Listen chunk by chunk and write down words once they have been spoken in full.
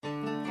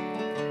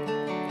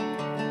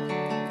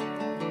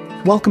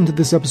Welcome to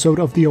this episode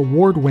of the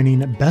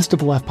award-winning Best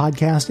of Left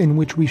podcast, in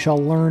which we shall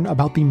learn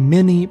about the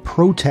many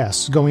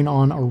protests going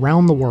on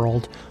around the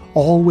world,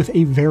 all with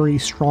a very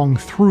strong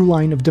through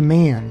line of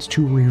demands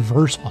to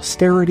reverse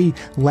austerity,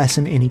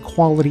 lessen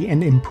inequality,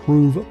 and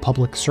improve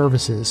public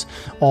services,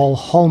 all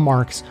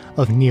hallmarks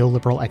of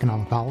neoliberal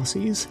economic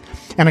policies.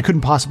 And I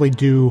couldn't possibly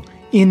do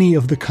any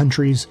of the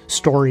country's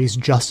stories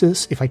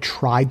justice if I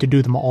tried to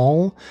do them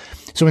all.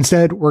 So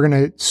instead, we're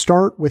going to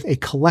start with a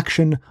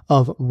collection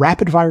of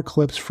rapid-fire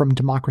clips from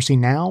Democracy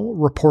Now!,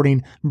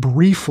 reporting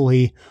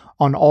briefly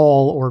on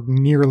all or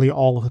nearly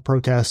all of the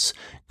protests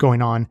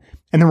going on.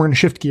 And then we're going to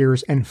shift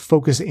gears and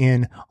focus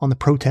in on the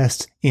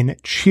protests in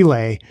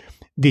Chile,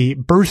 the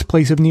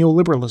birthplace of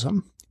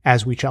neoliberalism,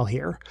 as we shall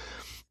hear.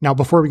 Now,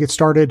 before we get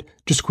started,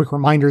 just a quick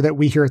reminder that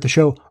we here at the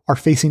show are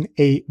facing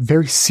a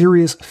very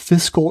serious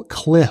fiscal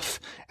cliff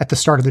at the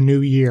start of the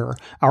new year.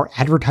 Our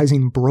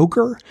advertising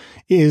broker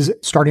is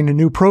starting a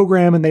new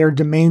program, and they are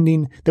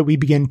demanding that we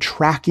begin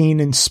tracking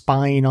and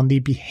spying on the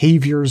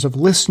behaviors of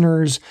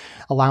listeners,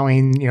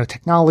 allowing,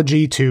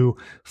 technology to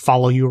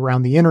follow you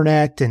around the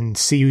internet and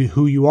see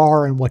who you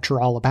are and what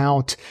you're all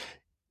about,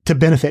 to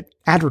benefit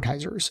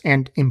advertisers.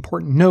 And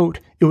important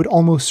note, it would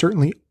almost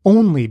certainly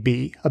only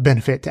be a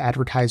benefit to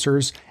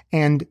advertisers,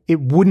 and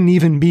it wouldn't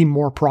even be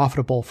more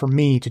profitable for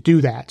me to do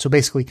that. So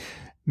basically,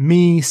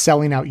 me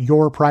selling out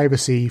your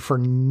privacy for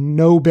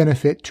no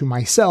benefit to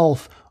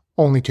myself,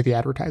 only to the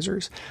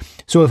advertisers.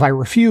 So if I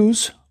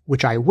refuse,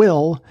 which I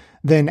will,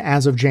 then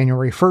as of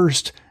January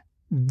 1st,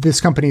 this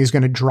company is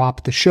going to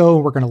drop the show.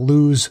 We're going to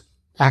lose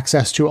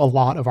access to a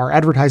lot of our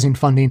advertising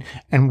funding,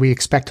 and we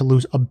expect to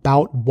lose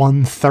about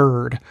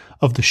 1/3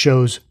 of the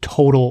show's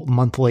total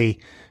monthly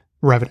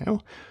revenue.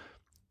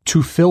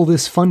 To fill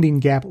this funding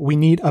gap, we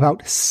need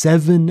about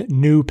 7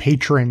 new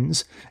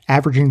patrons,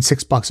 averaging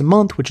 $6 a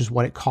month, which is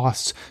what it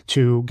costs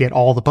to get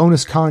all the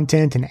bonus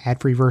content and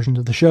ad-free versions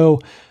of the show.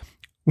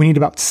 We need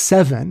about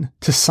 7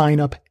 to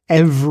sign up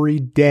every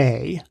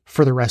day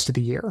for the rest of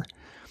the year.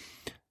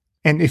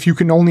 And if you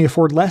can only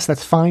afford less,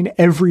 that's fine.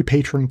 Every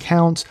patron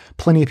counts.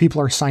 Plenty of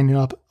people are signing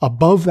up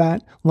above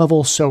that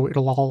level, so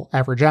it'll all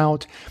average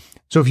out.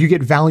 So if you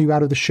get value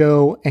out of the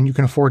show and you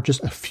can afford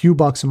just a few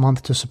bucks a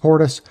month to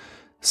support us,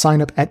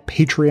 sign up at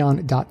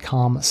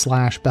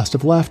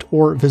patreon.com/bestofleft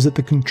or visit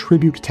the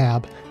contribute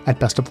tab at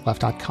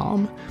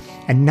bestofleft.com.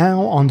 And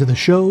now onto the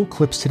show.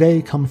 Clips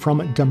today come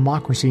from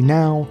Democracy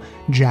Now!,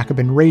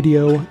 Jacobin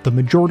Radio, The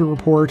Majority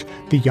Report,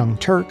 The Young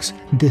Turks,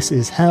 This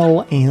Is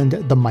Hell, and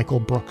The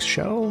Michael Brooks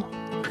Show.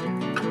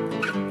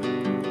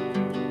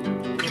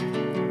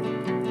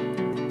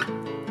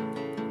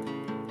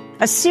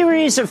 A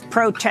series of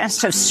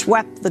protests have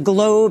swept the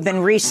globe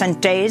in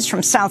recent days,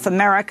 from South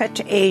America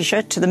to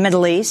Asia to the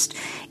Middle East.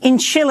 In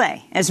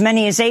Chile, as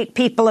many as 8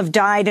 people have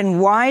died in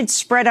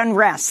widespread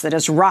unrest that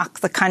has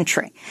rocked the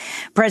country.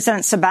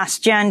 President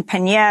Sebastián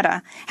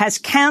Piñera has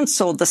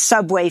canceled the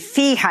subway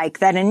fee hike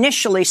that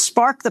initially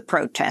sparked the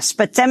protests,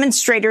 but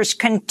demonstrators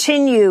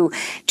continue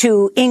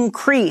to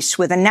increase,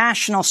 with a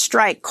national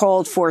strike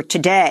called for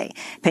today.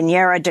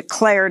 Piñera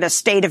declared a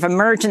state of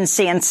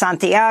emergency in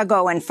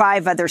Santiago and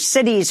 5 other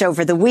cities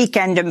over the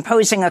weekend,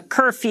 imposing a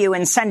curfew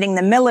and sending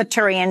the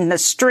military in the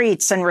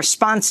streets in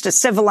response to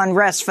civil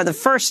unrest for the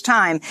first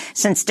time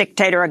since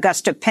dictator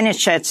Augusto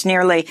Pinochet's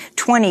nearly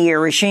 20-year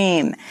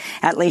regime.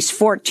 At least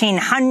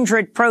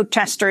 1,400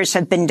 protesters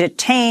have been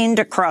detained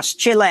across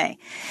Chile.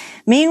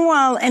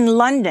 Meanwhile, in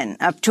London,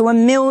 up to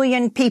 1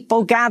 million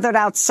people gathered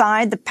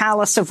outside the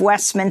Palace of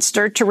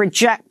Westminster to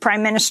reject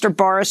Prime Minister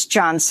Boris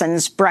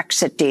Johnson's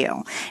Brexit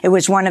deal. It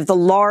was one of the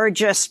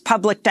largest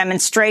public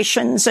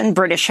demonstrations in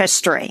British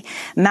history.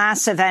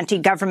 Massive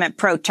anti-government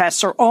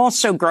protests are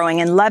also growing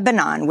in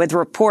Lebanon, with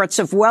reports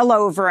of well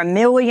over 1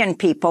 million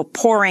people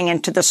pouring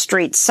into the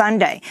streets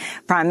Sunday.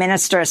 Prime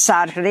Minister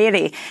Saad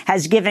Hariri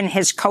has given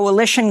his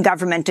coalition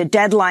government a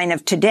deadline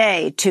of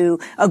today to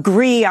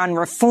agree on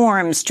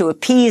reforms to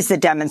appease the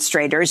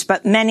demonstrators,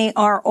 but many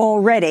are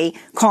already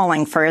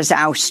calling for his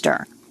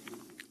ouster.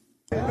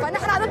 We want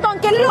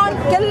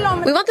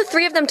the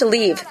 3 of them to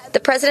leave. The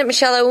President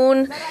Michel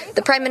Aoun,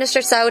 the Prime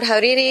Minister Saad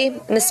Hariri,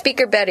 and the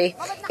Speaker Berri.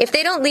 If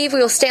they don't leave, we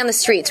will stay on the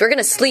streets. We're going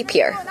to sleep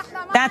here.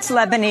 That's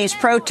Lebanese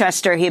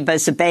protester Hiba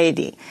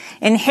Zubeidi.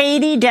 In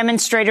Haiti,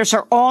 demonstrators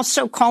are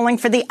also calling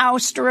for the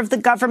ouster of the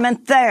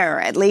government there.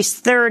 At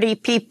least 30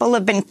 people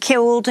have been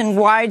killed in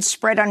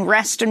widespread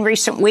unrest in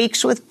recent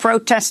weeks, with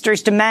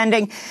protesters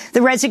demanding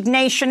the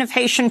resignation of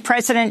Haitian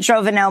President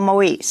Jovenel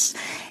Moïse.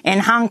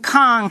 In Hong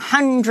Kong,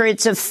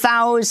 hundreds of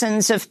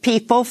thousands of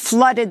people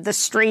flooded the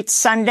streets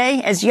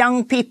Sunday as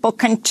young people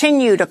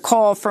continue to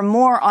call for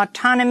more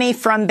autonomy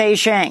from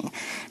Beijing.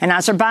 In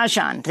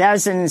Azerbaijan,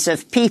 dozens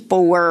of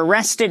people were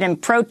arrested arrested in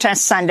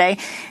protest Sunday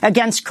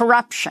against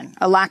corruption,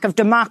 a lack of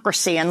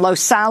democracy, and low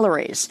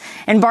salaries.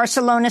 In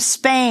Barcelona,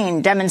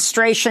 Spain,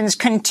 demonstrations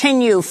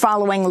continue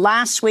following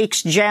last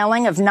week's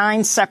jailing of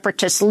 9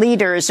 separatist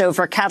leaders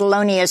over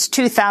Catalonia's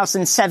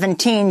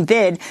 2017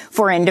 bid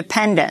for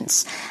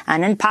independence.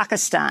 And in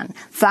Pakistan,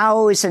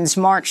 thousands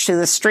marched to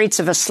the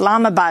streets of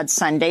Islamabad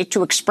Sunday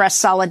to express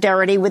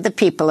solidarity with the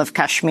people of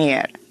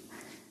Kashmir.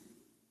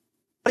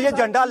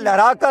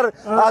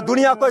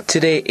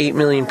 Today, 8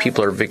 million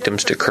people are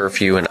victims to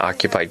curfew in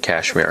occupied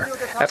Kashmir.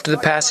 After the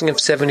passing of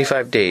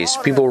 75 days,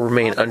 people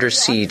remain under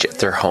siege at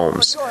their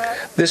homes.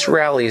 This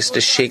rally is to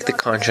shake the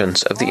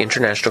conscience of the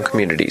international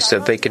community so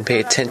that they can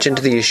pay attention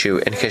to the issue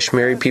and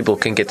Kashmiri people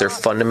can get their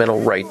fundamental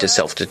right to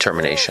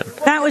self-determination.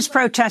 That was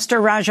protester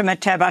Raja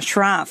Mateb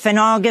Ashraf. In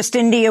August,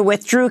 India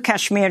withdrew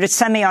Kashmir to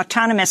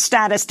semi-autonomous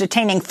status,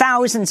 detaining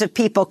thousands of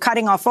people,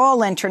 cutting off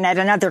all internet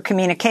and other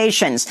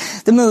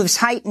communications. The moves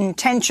heightened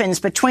tensions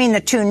between the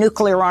two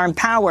nuclear-armed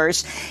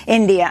powers,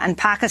 India and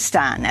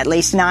Pakistan. At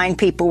least 9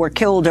 people were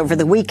killed over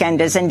the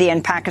weekend as India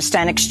and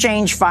Pakistan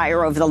exchanged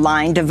fire over the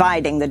line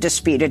dividing the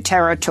disputed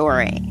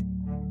territory.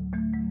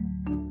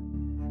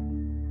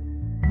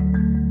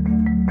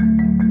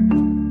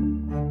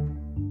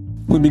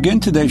 We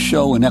begin today's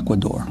show in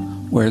Ecuador,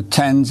 where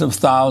tens of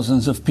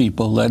thousands of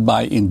people led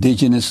by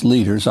indigenous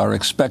leaders are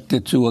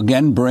expected to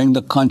again bring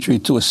the country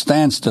to a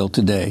standstill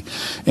today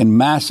in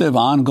massive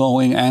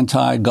ongoing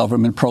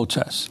anti-government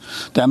protests.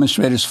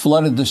 Demonstrators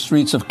flooded the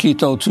streets of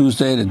Quito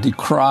Tuesday to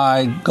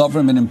decry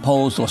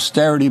government-imposed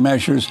austerity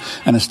measures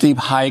and a steep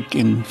hike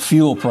in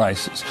fuel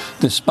prices,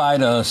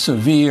 despite a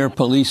severe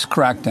police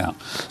crackdown.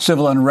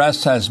 Civil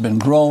unrest has been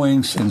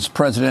growing since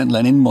President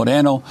Lenín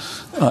Moreno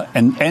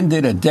and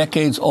ended a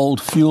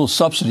decades-old fuel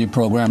subsidy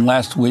program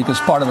last week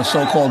as part of a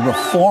so-called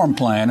reform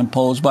plan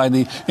imposed by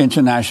the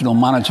International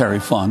Monetary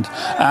Fund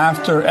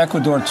after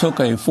Ecuador took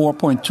a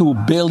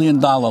 $4.2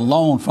 billion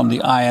loan from the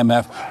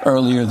IMF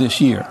earlier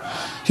this year.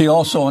 He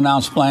also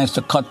announced plans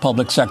to cut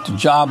public sector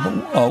job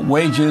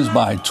wages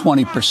by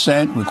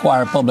 20%,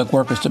 require public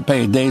workers to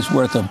pay a day's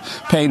worth of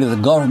pay to the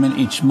government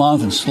each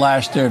month, and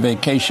slash their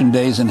vacation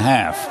days in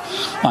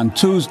half. On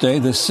Tuesday,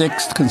 the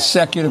 6th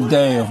consecutive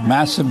day of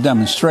massive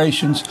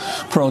demonstrations,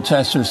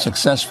 protesters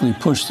successfully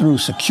pushed through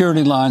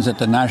security lines at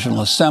the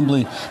National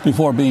Assembly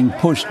before being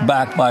pushed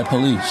back by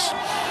police.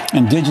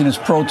 Indigenous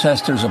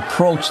protesters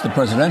approached the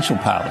presidential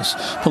palace.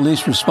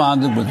 Police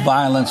responded with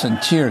violence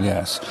and tear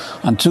gas.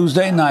 On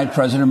Tuesday night,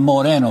 President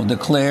Moreno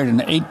declared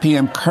an 8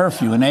 p.m.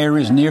 curfew in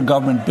areas near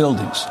government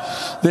buildings.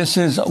 This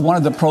is one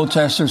of the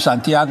protesters,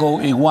 Santiago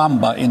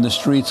Iwamba, in the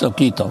streets of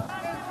Quito.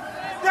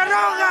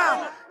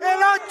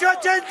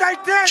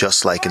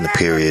 Just like in the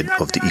period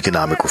of the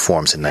economic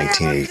reforms in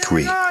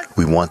 1983,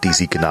 we want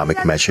these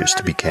economic measures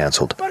to be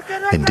canceled.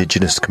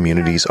 Indigenous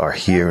communities are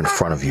here in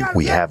front of you.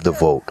 We have the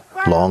vote.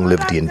 Long live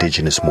the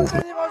indigenous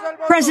movement.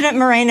 President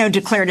Moreno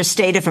declared a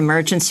state of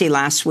emergency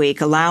last week,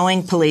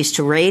 allowing police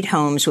to raid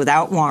homes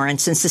without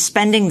warrants and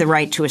suspending the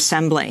right to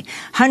assembly.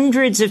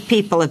 Hundreds of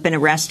people have been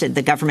arrested.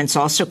 The government's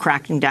also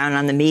cracking down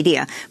on the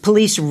media.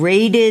 Police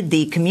raided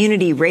the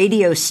community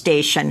radio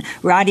station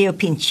Radio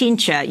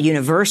Pichincha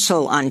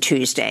Universal on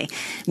Tuesday.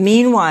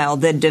 Meanwhile,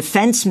 the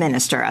defense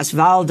minister,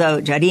 Osvaldo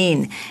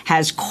Jarrín,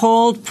 has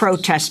called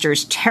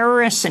protesters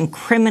terrorists and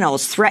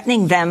criminals,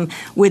 threatening them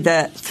with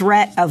the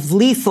threat of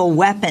lethal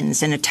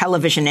weapons in a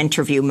television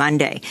interview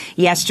Monday.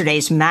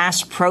 Yesterday's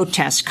mass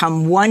protests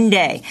come one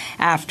day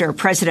after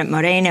President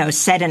Moreno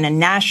said in a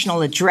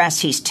national address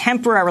he's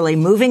temporarily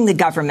moving the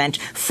government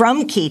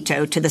from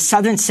Quito to the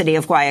southern city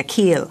of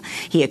Guayaquil.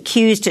 He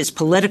accused his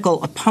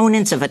political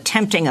opponents of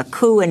attempting a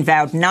coup and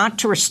vowed not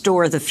to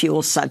restore the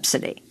fuel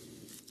subsidy.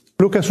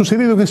 What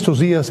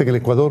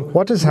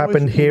has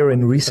happened here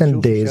in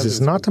recent days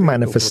is not a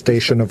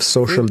manifestation of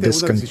social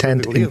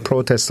discontent in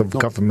protest of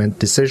government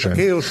decision.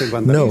 No,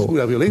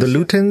 the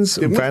lootings,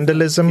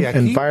 vandalism,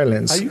 and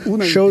violence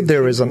show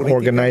there is an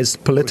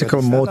organized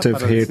political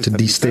motive here to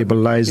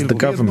destabilize the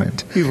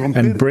government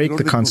and break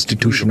the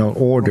constitutional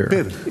order,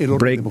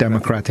 break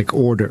democratic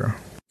order.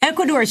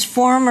 Ecuador's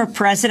former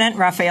president,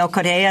 Rafael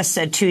Correa,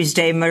 said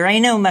Tuesday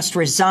Moreno must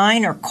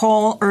resign or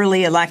call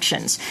early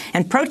elections.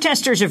 And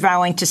protesters are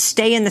vowing to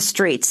stay in the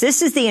streets.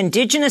 This is the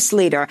indigenous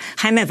leader,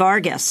 Jaime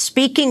Vargas,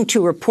 speaking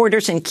to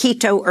reporters in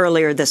Quito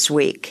earlier this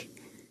week.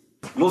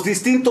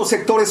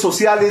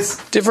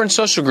 Different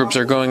social groups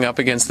are going up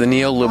against the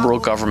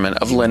neoliberal government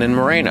of Lenín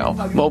Moreno,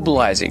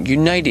 mobilizing,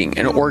 uniting,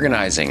 and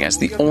organizing as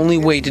the only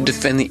way to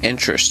defend the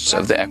interests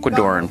of the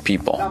Ecuadorian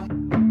people.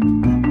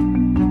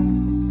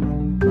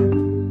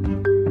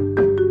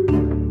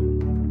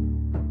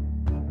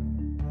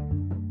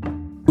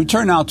 We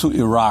turn now to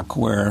Iraq,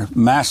 where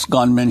masked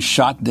gunmen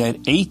shot dead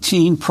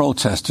 18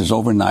 protesters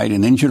overnight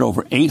and injured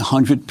over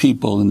 800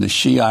 people in the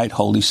Shiite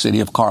holy city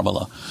of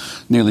Karbala.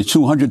 Nearly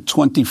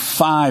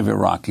 225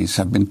 Iraqis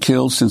have been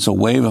killed since a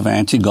wave of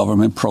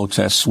anti-government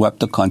protests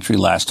swept the country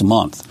last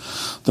month.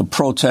 The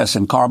protests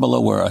in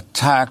Karbala were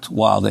attacked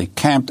while they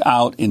camped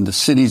out in the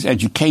city's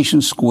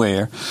education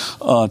square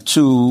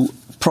to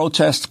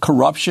protest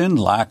corruption,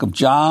 lack of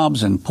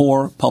jobs, and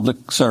poor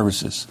public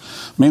services.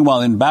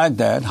 Meanwhile, in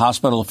Baghdad,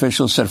 hospital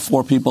officials said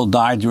 4 people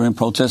died during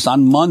protests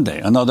on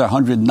Monday. Another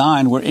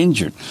 109 were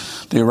injured.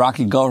 The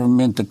Iraqi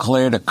government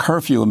declared a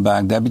curfew in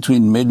Baghdad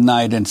between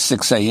midnight and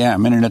 6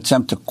 a.m. in an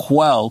attempt to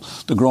quell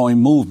the growing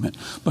movement.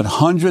 But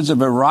hundreds of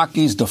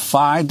Iraqis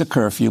defied the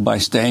curfew by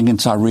staying in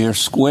Tahrir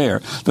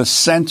Square, the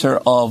center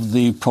of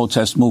the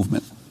protest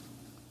movement.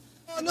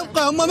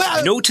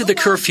 No to the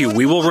curfew.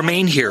 We will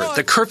remain here.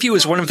 The curfew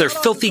is one of their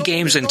filthy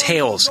games and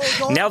tales.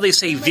 Now they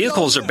say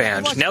vehicles are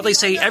banned. Now they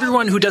say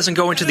everyone who doesn't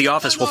go into the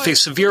office will face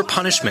severe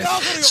punishment.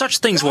 Such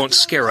things won't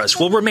scare us.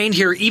 We'll remain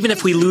here even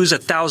if we lose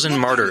 1,000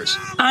 martyrs.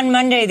 On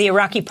Monday, the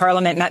Iraqi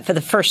parliament met for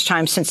the first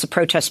time since the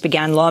protests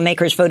began.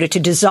 Lawmakers voted to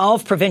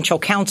dissolve provincial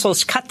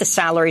councils, cut the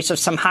salaries of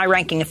some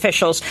high-ranking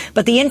officials,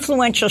 but the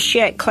influential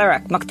Shiite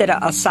cleric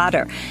Muqtada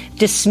al-Sadr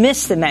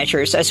dismissed the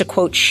measures as a,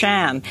 quote,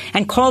 sham,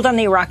 and called on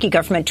the Iraqi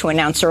government to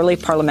announce early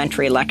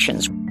parliamentary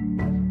elections.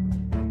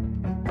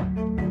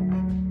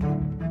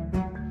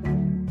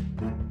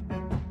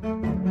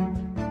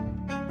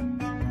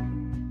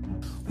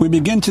 We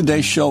begin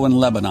today's show in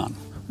Lebanon,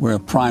 where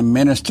Prime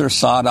Minister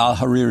Saad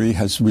al-Hariri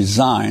has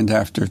resigned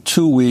after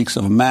 2 weeks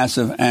of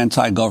massive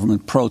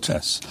anti-government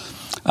protests.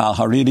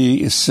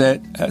 Al-Hariri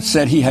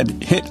said he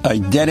had hit a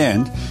dead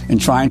end in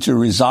trying to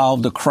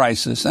resolve the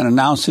crisis and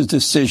announced his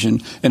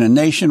decision in a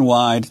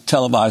nationwide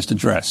televised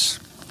address.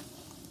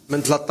 For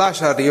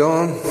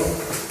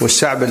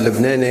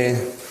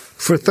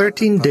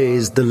 13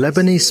 days, the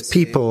Lebanese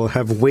people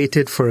have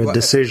waited for a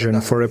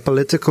decision, for a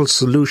political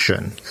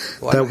solution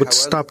that would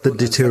stop the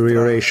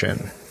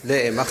deterioration.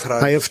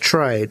 I have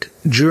tried,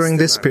 during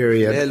this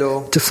period,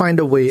 to find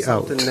a way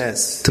out,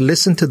 to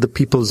listen to the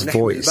people's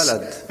voice,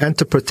 and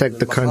to protect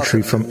the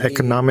country from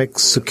economic,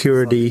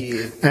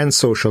 security, and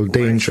social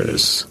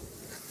dangers.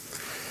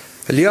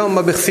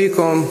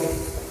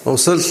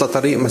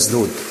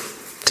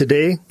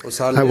 Today,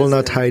 I will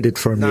not hide it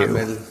from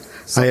you.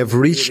 I have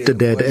reached the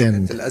dead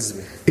end.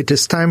 It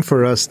is time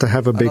for us to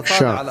have a big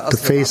shot to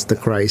face the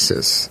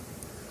crisis.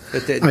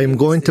 I am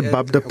going to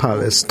Babda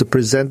Palace to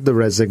present the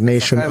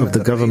resignation of the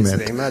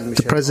government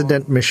to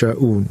President Misha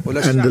Aoun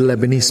and the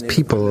Lebanese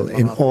people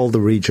in all the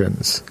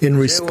regions, in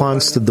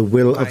response to the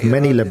will of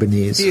many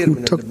Lebanese who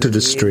took to the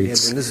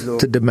streets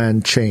to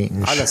demand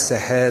change.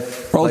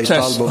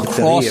 Protests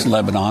across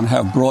Lebanon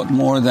have brought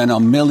more than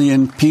 1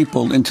 million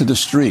people into the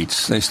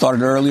streets. They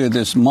started earlier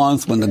this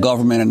month when the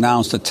government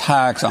announced a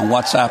tax on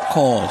WhatsApp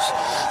calls.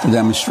 The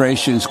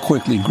demonstrations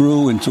quickly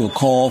grew into a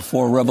call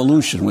for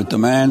revolution, with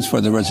demands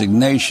for the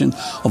resignation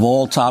of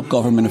all top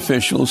government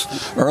officials,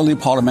 early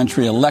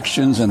parliamentary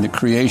elections, and the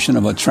creation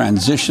of a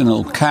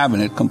transitional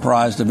cabinet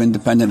comprised of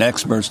independent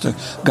experts to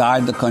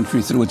guide the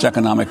country through its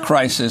economic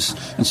crisis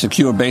and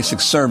secure basic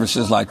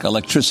services like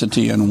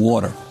electricity and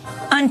water.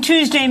 On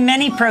Tuesday,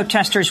 many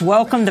protesters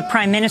welcomed the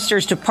prime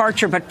minister's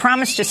departure, but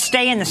promised to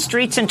stay in the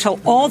streets until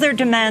all their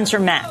demands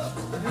are met.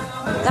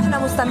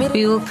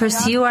 We will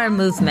pursue our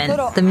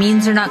movement. The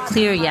means are not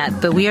clear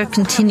yet, but we are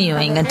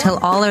continuing until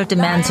all our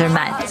demands are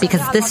met,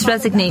 because this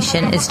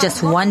resignation is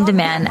just one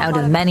demand out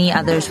of many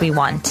others we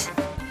want.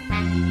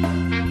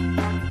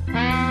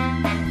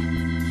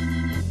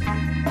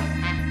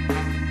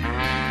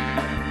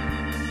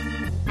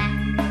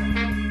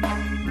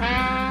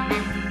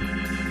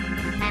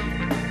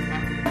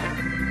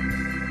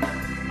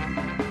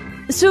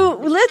 So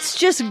let's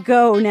just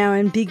go now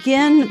and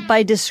begin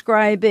by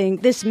describing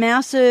this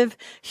massive,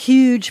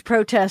 huge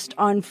protest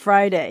on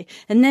Friday.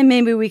 And then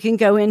maybe we can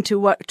go into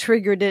what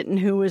triggered it and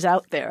who was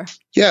out there.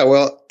 Yeah,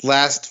 well,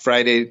 last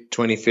Friday,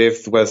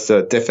 25th, was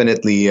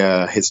definitely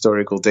a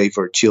historical day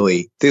for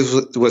Chile. This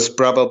was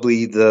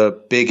probably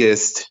the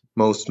biggest,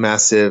 most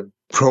massive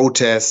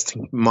protest,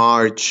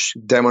 march,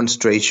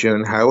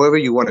 demonstration, however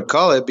you want to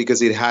call it,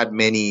 because it had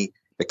many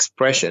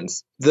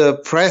expressions. The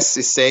press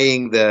is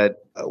saying that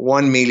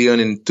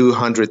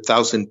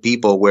 1,200,000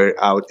 people were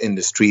out in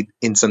the street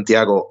in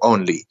Santiago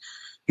only.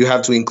 You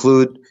have to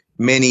include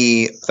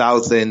many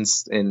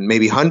thousands and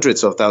maybe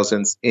hundreds of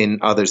thousands in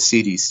other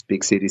cities,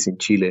 big cities in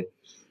Chile.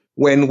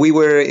 When we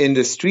were in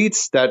the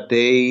streets that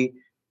day,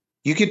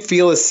 you could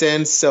feel a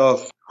sense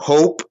of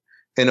hope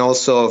and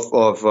also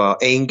of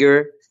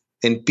anger,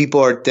 and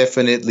people are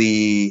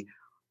definitely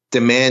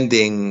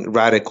demanding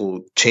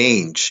radical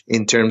change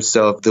in terms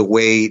of the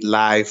way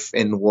life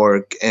and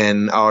work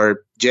and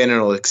our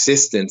general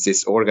existence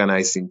is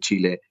organized in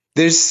Chile.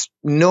 There's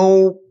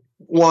no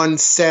one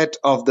set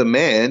of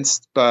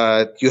demands,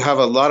 but you have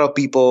a lot of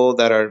people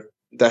that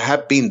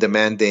have been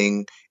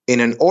demanding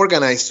in an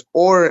organized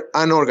or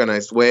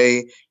unorganized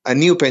way a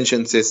new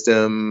pension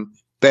system,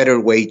 better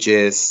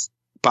wages,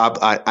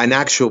 an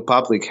actual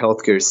public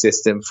healthcare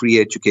system, free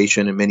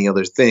education, and many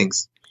other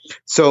things.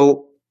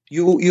 So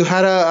you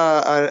had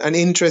an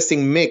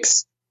interesting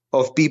mix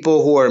of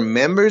people who are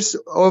members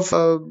of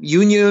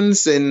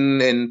unions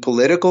and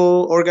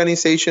political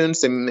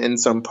organizations and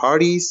some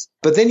parties.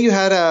 But then you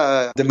had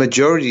the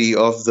majority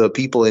of the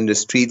people in the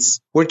streets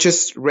were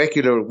just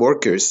regular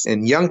workers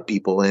and young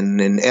people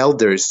and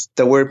elders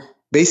that were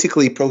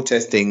basically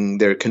protesting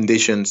their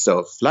conditions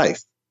of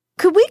life.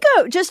 Could we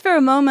go just for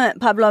a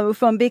moment, Pablo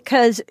Buffon,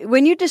 because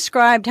when you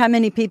described how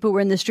many people were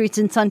in the streets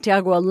in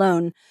Santiago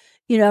alone,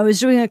 I was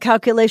doing a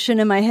calculation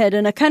in my head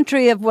in a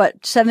country of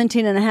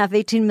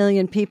 18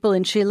 million people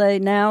in Chile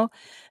now.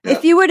 Yeah.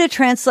 If you were to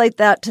translate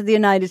that to the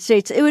United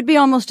States, it would be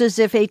almost as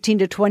if 18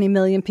 to 20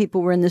 million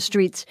people were in the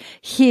streets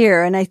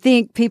here. And I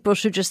think people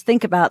should just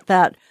think about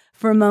that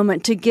for a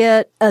moment to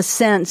get a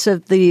sense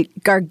of the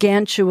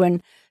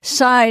gargantuan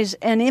size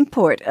and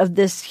import of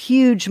this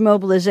huge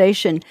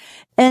mobilization.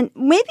 And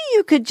maybe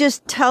you could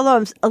just tell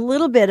us a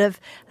little bit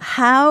of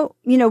how,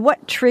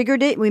 what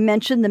triggered it. We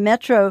mentioned the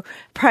metro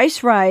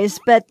price rise,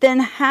 but then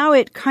how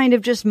it kind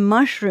of just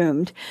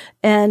mushroomed.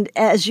 And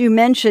as you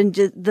mentioned,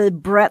 the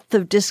breadth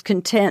of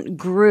discontent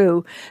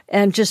grew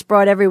and just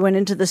brought everyone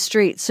into the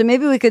streets. So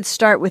maybe we could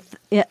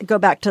go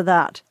back to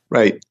that.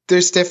 Right.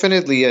 There's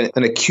definitely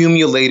an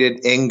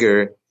accumulated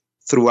anger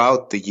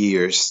throughout the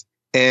years.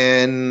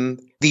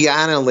 And the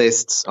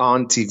analysts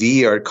on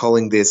TV are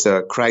calling this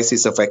a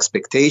crisis of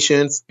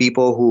expectations.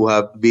 People who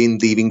have been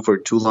living for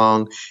too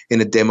long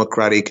in a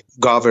democratic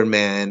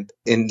government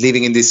and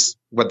living in this,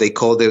 what they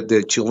call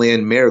the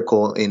Chilean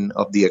miracle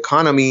of the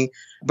economy.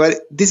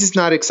 But this is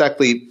not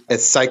exactly a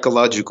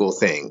psychological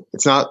thing.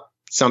 It's not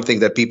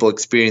something that people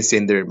experience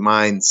in their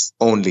minds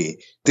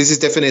only. This is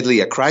definitely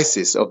a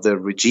crisis of the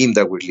regime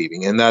that we're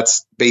living. And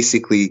that's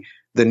basically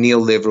the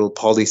neoliberal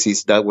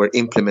policies that were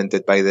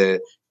implemented by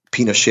the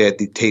Pinochet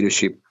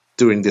dictatorship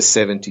during the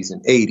 70s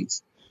and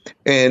 80s.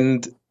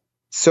 And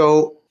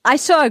so I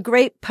saw a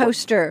great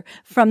poster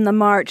from the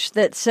march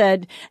that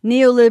said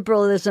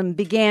neoliberalism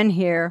began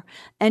here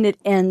and it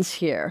ends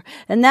here.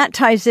 And that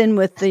ties in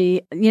with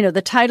the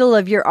title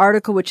of your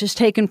article, which is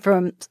taken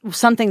from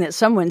something that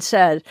someone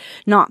said,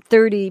 not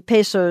 30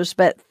 pesos,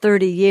 but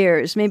 30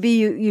 years. Maybe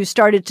you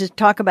started to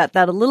talk about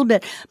that a little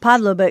bit,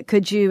 Pablo, but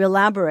could you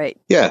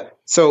elaborate? Yeah.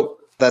 So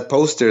that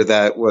poster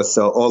that was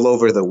all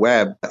over the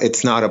web,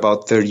 it's not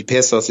about 30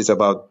 pesos, it's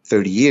about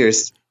 30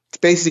 years. It's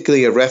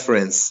basically a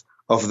reference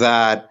of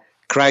that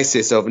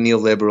crisis of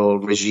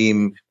neoliberal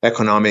regime,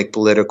 economic,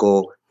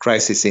 political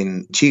crisis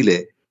in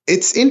Chile.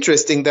 It's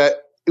interesting that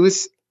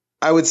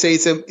I would say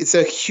it's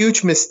a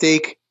huge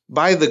mistake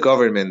by the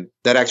government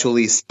that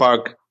actually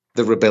sparked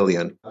the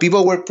rebellion.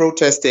 People were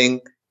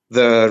protesting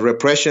the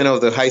repression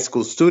of the high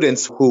school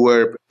students who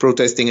were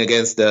protesting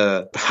against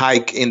the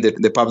hike in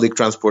the public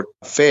transport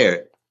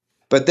fare.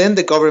 But then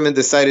the government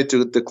decided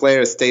to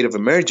declare a state of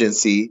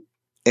emergency,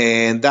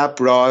 and that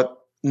brought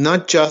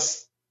not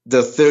just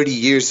the 30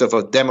 years of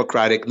a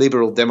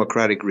liberal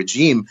democratic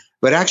regime,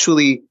 but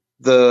actually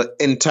the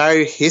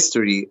entire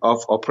history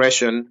of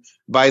oppression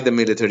by the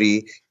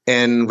military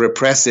and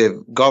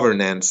repressive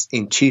governance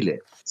in Chile.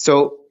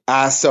 So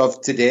as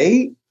of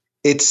today,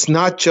 it's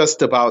not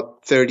just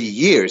about 30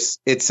 years.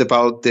 It's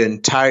about the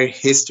entire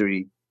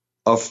history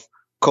of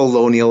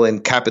colonial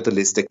and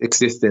capitalist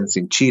existence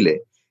in Chile.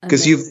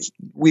 Because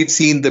we've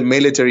seen the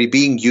military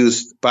being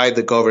used by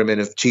the government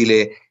of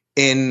Chile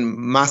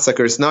in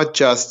massacres, not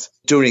just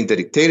during the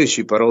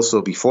dictatorship, but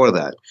also before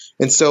that.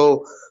 And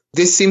so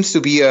this seems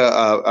to be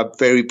a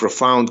very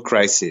profound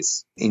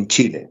crisis in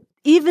Chile.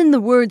 Even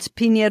the words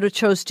Piñera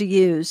chose to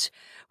use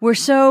were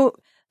so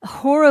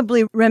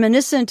horribly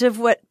reminiscent of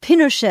what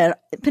Pinochet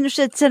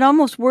said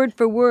almost word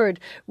for word.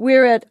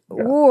 We're at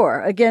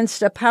war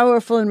against a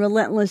powerful and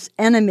relentless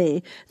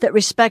enemy that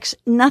respects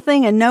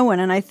nothing and no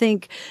one. And I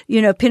think,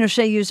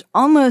 Pinochet used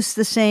almost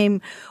the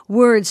same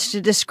words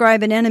to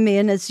describe an enemy.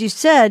 And as you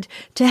said,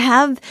 to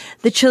have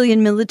the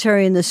Chilean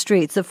military in the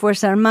streets, the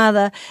Fuerza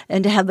Armada,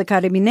 and to have the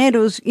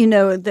Carabineros,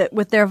 that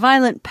with their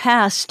violent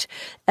past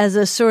as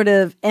a sort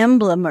of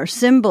emblem or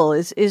symbol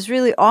is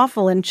really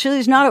awful. And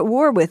Chile's not at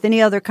war with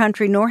any other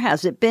country, nor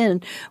has it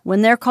been.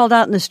 When they're called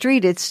out in the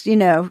street, it's,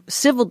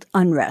 civil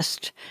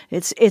unrest.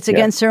 It's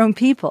against their own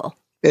people.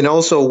 And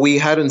also, we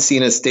hadn't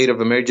seen a state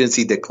of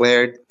emergency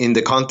declared in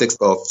the context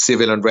of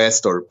civil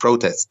unrest or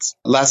protests.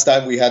 Last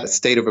time we had a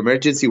state of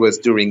emergency was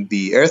during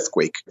the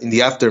earthquake, in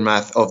the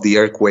aftermath of the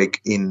earthquake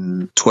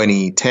in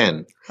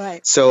 2010.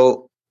 Right.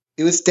 So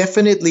it was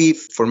definitely,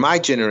 for my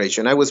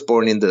generation, I was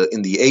born in the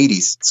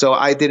 80s, so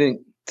I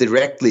didn't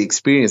directly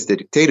experience the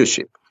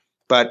dictatorship.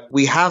 But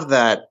we have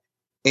that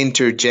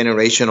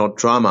intergenerational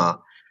drama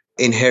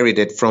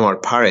inherited from our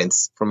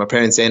parents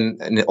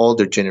and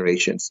older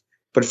generations.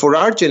 But for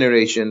our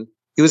generation,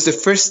 it was the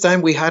first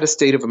time we had a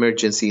state of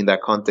emergency in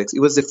that context. It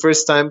was the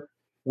first time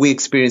we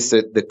experienced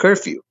the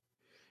curfew,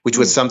 which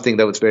was something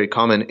that was very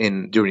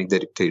common during the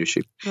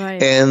dictatorship.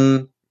 Right.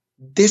 And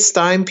this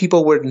time,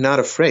 people were not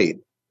afraid.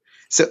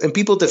 And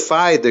people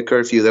defied the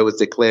curfew that was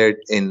declared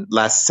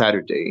last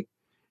Saturday.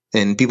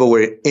 And people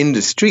were in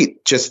the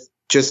street, just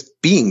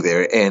being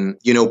there and,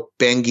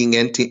 banging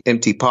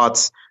empty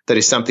pots. That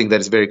is something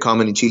that is very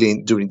common in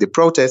Chile during the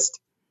protest,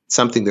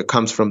 something that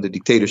comes from the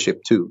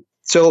dictatorship too.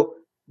 So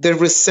the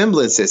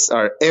resemblances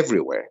are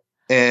everywhere.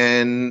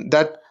 And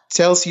that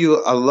tells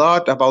you a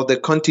lot about the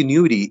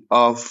continuity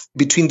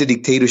between the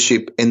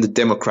dictatorship and the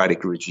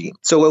democratic regime.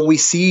 So when we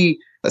see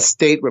a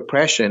state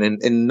repression,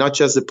 and not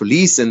just the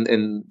police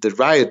and the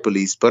riot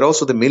police, but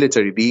also the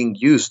military being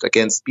used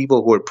against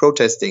people who are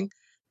protesting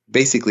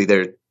basically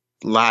their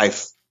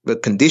life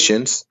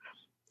conditions,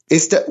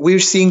 is that we're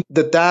seeing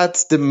that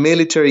that's the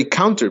military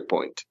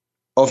counterpoint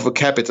of a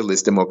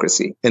capitalist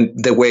democracy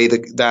and the way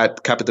that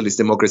capitalist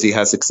democracy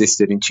has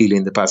existed in Chile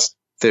in the past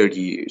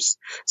 30 years.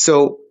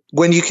 So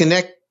when you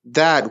connect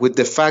that with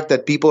the fact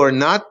that people are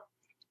not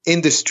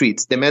in the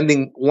streets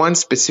demanding one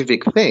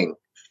specific thing,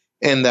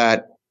 and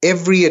that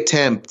every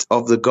attempt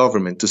of the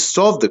government to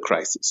solve the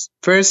crisis,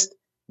 first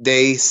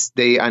they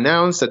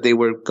announced that they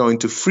were going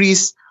to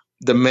freeze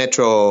the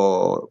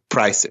metro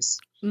prices.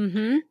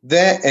 Mm-hmm.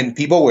 And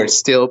people were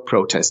still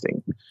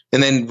protesting.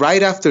 And then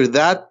right after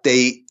that,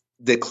 they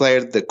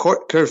declared the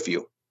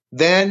curfew.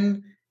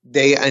 Then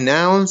they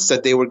announced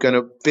that they were going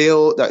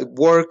to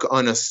work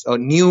on a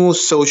new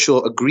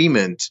social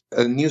agreement,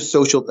 a new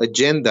social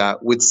agenda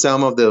with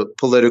some of the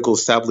political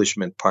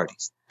establishment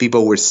parties.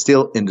 People were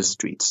still in the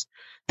streets.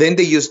 Then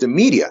they used the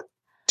media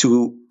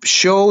to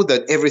show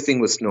that everything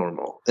was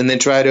normal, and then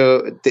try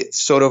to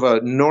sort of a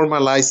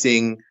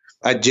normalizing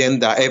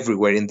agenda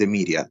everywhere in the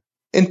media.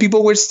 And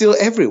people were still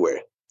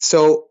everywhere.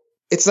 So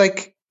it's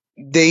like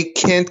they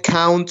can't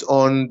count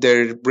on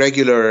their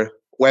regular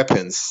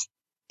weapons,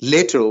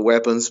 literal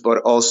weapons, but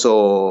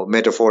also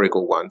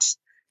metaphorical ones,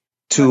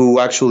 to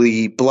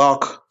actually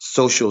block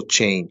social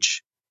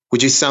change,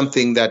 which is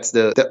something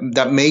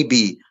that may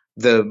be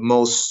the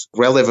most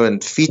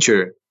relevant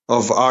feature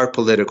of our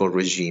political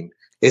regime,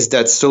 is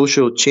that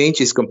social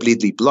change is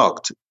completely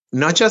blocked,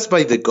 not just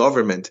by the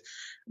government,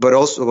 but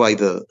also by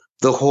the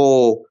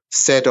whole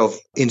set of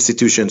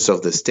institutions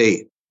of the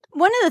state.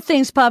 One of the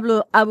things,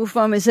 Pablo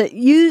Abufam, is that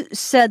you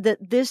said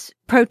that this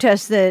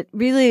protest that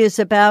really is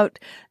about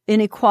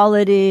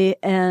inequality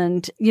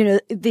and,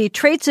 the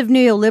traits of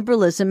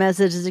neoliberalism as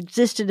it has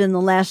existed in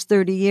the last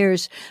 30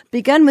 years,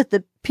 begun with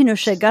the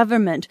Pinochet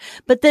government,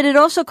 but that it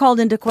also called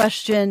into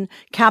question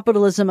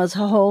capitalism as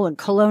a whole and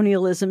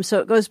colonialism. So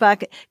it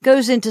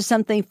goes into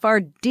something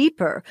far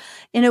deeper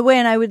in a way.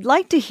 And I would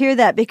like to hear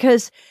that,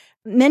 because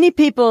many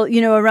people,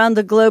 around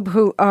the globe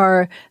who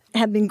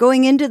have been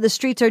going into the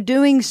streets are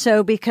doing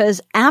so because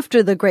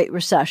after the Great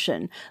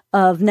Recession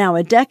of now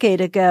a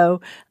decade ago,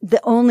 the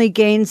only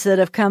gains that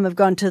have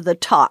gone to the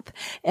top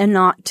and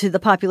not to the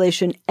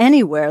population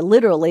anywhere,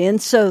 literally.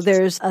 And so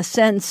there's a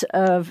sense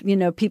of,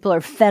 people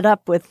are fed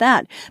up with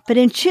that. But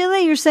in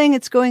Chile, you're saying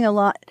it's going a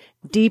lot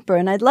deeper.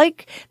 And I'd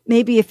like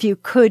maybe if you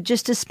could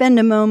just to spend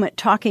a moment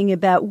talking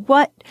about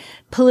what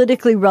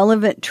politically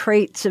relevant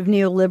traits of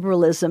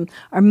neoliberalism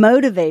are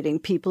motivating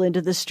people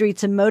into the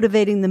streets and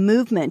motivating the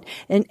movement.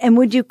 And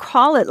would you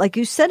call it, like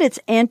you said, it's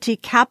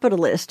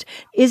anti-capitalist?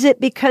 Is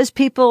it because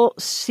people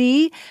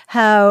see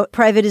how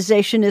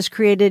privatization has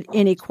created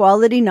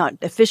inequality, not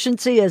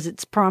efficiency as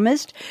it's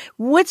promised?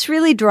 What's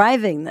really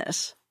driving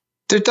this?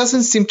 There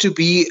doesn't seem to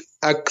be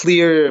a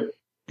clear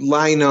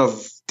line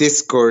of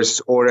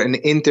discourse or an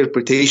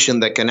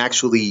interpretation that can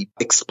actually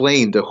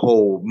explain the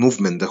whole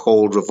movement, the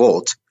whole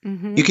revolt.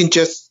 Mm-hmm. You can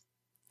just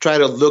try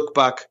to look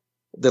back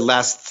the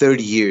last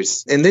 30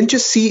 years and then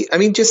just see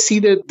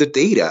the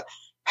data.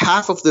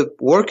 Half of the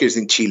workers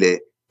in Chile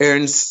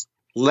earns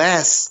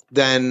less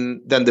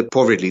than the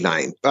poverty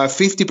line.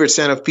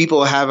 50% of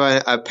people have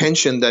a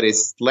pension that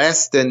is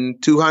less than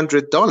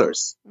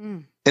 $200.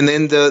 Mm. And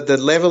then the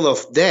level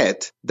of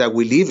debt that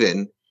we live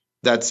in,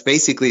 that's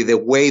basically the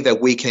way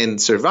that we can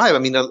survive. I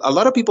mean, a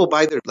lot of people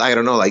buy their,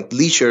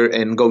 leisure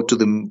and go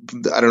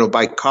to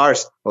buy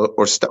cars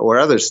or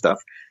other stuff.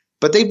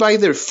 But they buy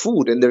their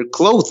food and their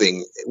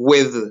clothing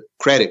with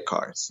credit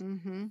cards.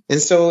 Mm-hmm.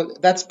 And so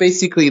that's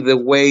basically the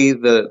way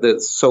the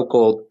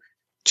so-called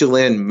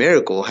Chilean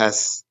miracle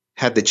has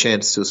had the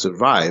chance to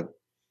survive.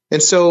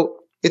 And so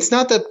it's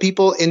not that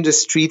people in the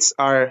streets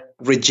are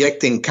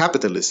rejecting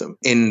capitalism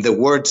in the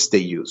words they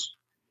use.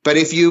 But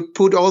if you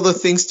put all the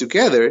things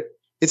together,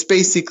 it's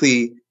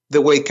basically the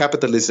way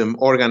capitalism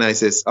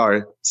organizes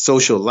our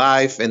social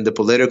life and the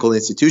political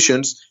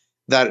institutions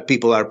that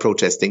people are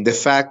protesting. The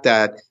fact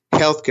that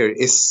healthcare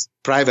is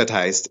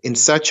privatized in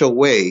such a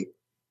way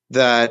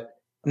that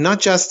not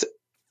just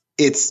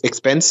it's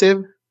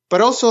expensive,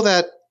 but also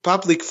that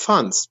public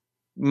funds,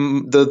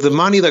 the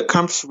money that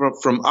comes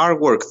from our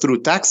work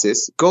through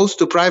taxes, goes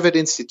to private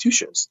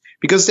institutions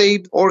because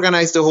they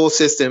organize the whole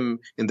system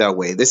in that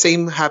way. The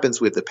same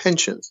happens with the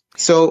pensions.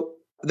 So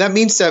that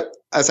means that,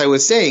 as I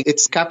was saying,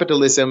 it's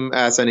capitalism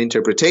as an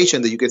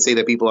interpretation that you could say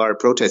that people are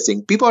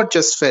protesting. People are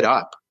just fed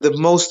up. The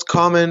most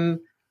common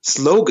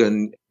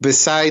slogan,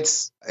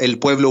 besides El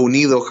pueblo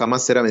unido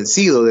jamás será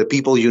vencido, the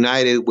people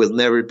united will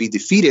never be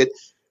defeated,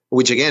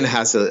 which again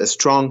has a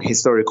strong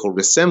historical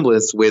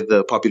resemblance with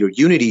the popular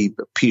unity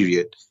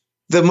period.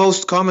 The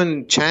most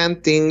common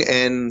chanting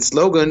and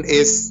slogan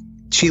is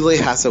Chile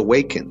has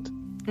awakened.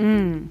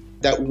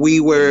 That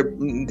we were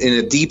in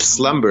a deep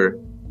slumber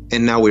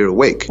and now we're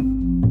awake.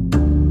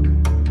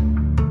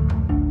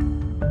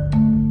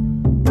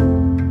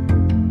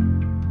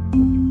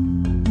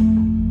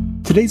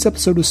 Today's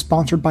episode is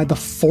sponsored by the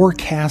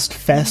Forecast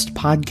Fest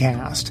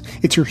podcast.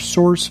 It's your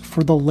source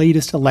for the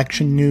latest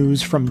election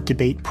news, from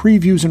debate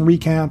previews and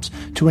recaps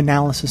to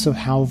analysis of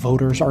how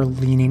voters are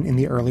leaning in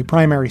the early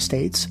primary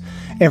states.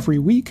 Every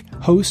week,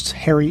 hosts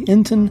Harry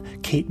Inton,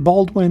 Kate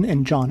Baldwin,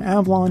 and John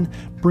Avlon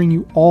bring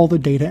you all the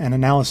data and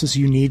analysis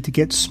you need to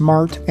get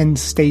smart and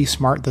stay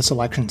smart this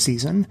election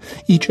season.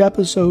 Each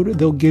episode,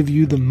 they'll give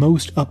you the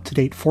most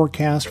up-to-date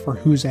forecast for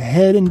who's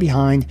ahead and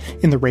behind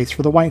in the race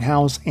for the White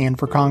House and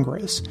for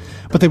Congress.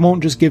 But they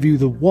won't just give you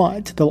the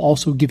what, they'll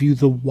also give you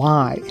the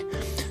why.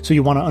 So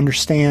you want to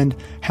understand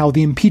how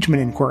the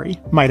impeachment inquiry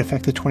might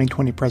affect the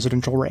 2020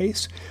 presidential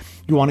race.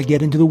 You want to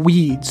get into the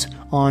weeds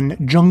on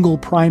jungle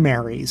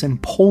primaries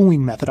and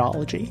polling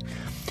methodology.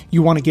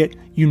 You want to get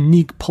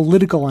unique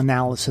political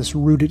analysis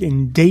rooted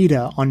in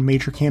data on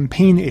major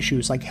campaign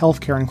issues like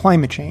healthcare and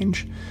climate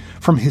change.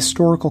 From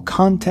historical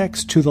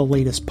context to the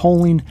latest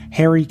polling,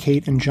 Harry,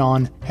 Kate, and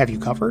John have you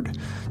covered.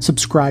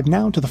 Subscribe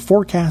now to the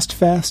Forecast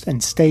Fest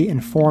and stay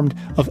informed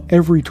of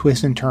every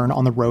twist and turn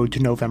on the road to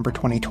November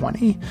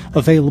 2020.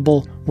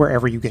 Available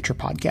wherever you get your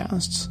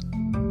podcasts.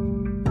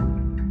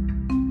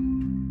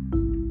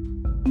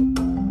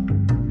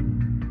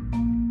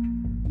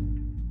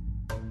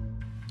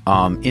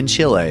 In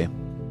Chile,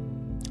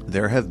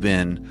 there have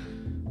been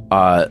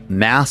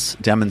mass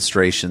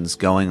demonstrations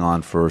going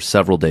on for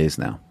several days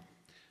now.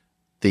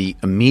 The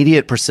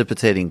immediate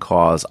precipitating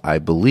cause, I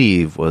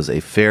believe, was a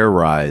fare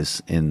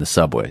rise in the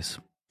subways.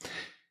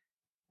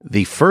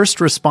 The first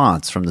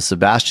response from the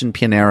Sebastián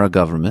Piñera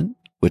government,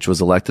 which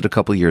was elected a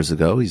couple years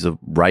ago — he's a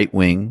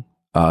right-wing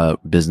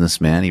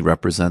businessman, he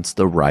represents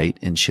the right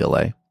in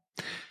Chile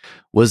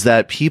 — was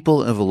that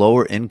people of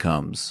lower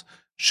incomes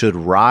should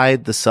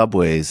ride the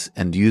subways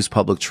and use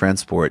public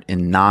transport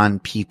in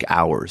non-peak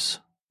hours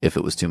if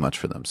it was too much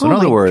for them. So in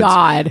other words,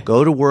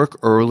 go to work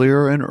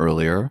earlier and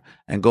earlier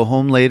and go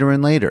home later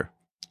and later.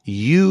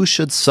 You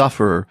should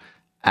suffer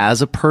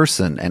as a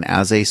person and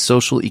as a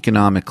social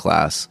economic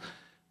class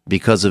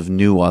because of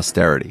new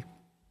austerity.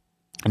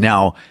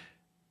 Now,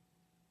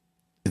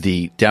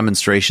 the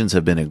demonstrations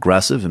have been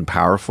aggressive and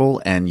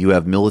powerful, and you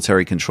have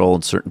military control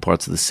in certain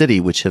parts of the city,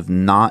 which have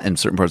not, in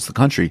certain parts of the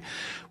country,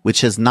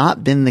 which has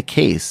not been the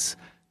case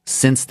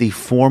since the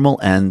formal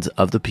end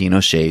of the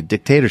Pinochet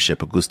dictatorship.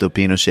 Augusto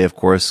Pinochet, of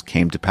course,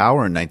 came to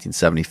power in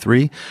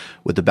 1973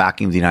 with the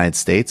backing of the United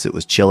States. It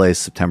was Chile's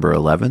September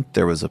 11th.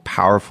 There was a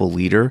powerful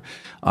leader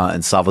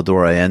in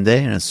Salvador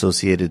Allende and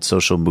associated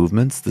social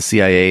movements. The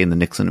CIA and the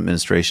Nixon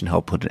administration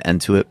helped put an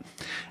end to it.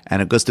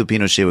 And Augusto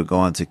Pinochet would go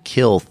on to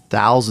kill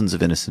thousands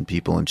of innocent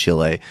people in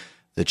Chile.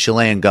 The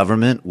Chilean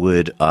government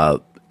would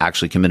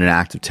actually commit an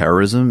act of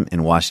terrorism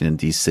in Washington,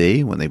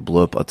 D.C. when they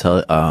blew up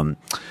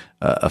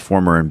a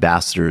former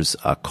ambassador's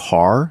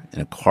car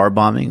in a car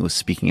bombing. It was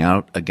speaking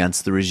out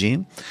against the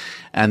regime.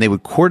 And they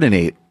would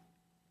coordinate,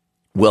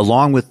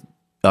 along with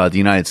the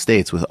United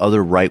States, with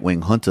other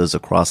right-wing juntas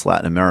across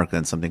Latin America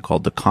in something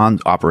called the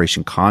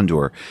Operation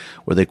Condor,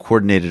 where they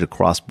coordinated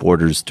across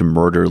borders to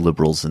murder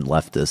liberals and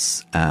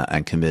leftists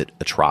and commit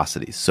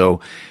atrocities.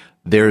 So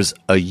there's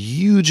a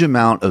huge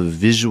amount of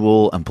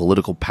visual and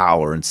political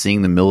power in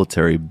seeing the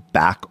military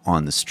back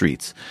on the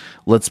streets.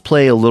 Let's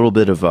play a little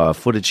bit of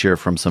footage here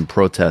from some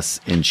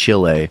protests in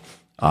Chile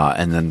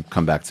and then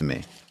come back to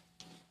me.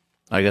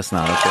 I guess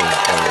not.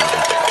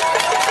 Okay.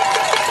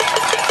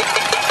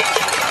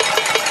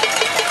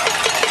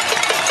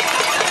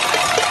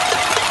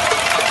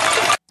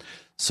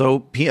 So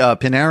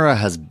Piñera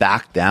has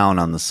backed down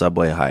on the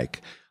subway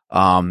hike.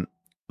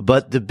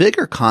 But the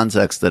bigger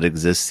context that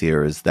exists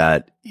here is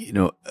that,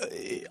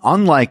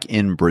 unlike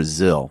in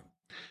Brazil,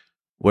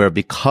 where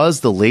because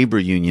the labor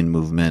union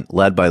movement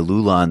led by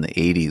Lula in the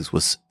 80s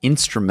was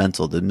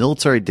instrumental, the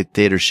military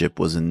dictatorship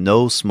was in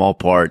no small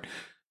part,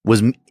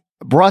 was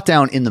brought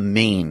down in the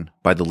main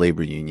by the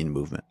labor union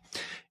movement.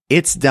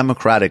 Its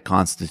democratic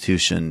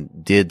constitution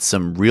did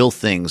some real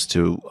things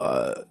to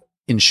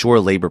ensure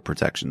labor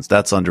protections.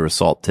 That's under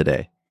assault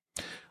today.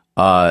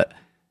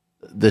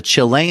 The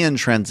Chilean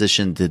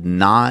transition did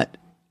not.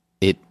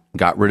 It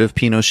got rid of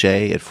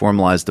Pinochet. It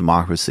formalized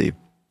democracy,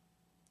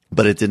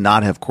 but it did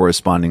not have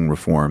corresponding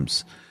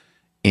reforms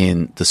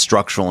in the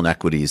structural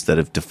inequities that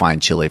have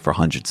defined Chile for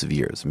hundreds of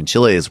years. I mean,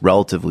 Chile is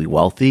relatively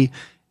wealthy,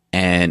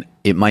 and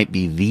it might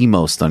be the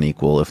most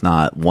unequal, if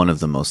not one of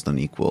the most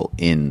unequal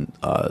in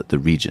the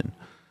region.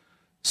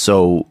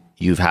 So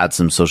you've had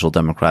some social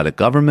democratic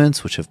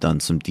governments which have done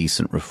some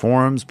decent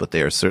reforms, but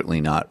they are certainly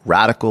not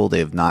radical. They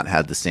have not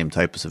had the same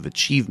types of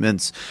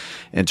achievements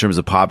in terms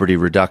of poverty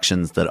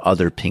reductions that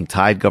other pink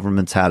tide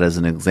governments had, as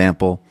an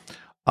example.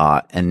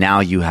 And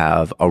now you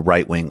have a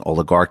right-wing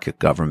oligarchic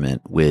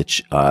government,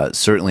 which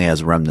certainly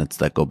has remnants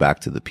that go back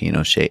to the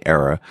Pinochet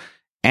era.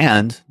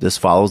 And this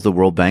follows the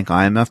World Bank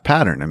IMF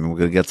pattern. I mean, we're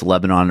going to get to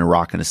Lebanon and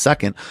Iraq in a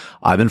second.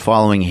 I've been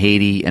following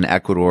Haiti and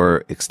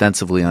Ecuador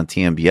extensively on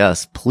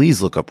TMBS.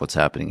 Please look up what's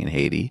happening in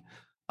Haiti.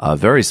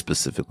 Very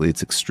specifically,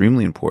 it's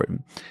extremely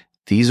important.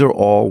 These are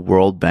all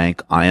World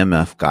Bank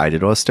IMF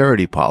guided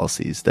austerity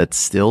policies that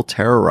still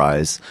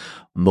terrorize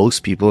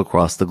most people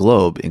across the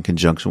globe in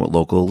conjunction with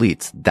local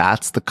elites.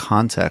 That's the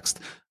context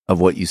of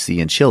what you see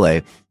in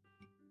Chile.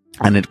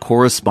 And it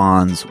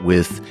corresponds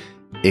with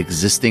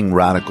existing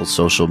radical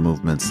social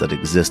movements that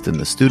exist in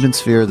the student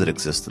sphere, that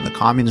exist in the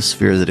communist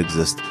sphere, that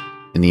exist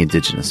in the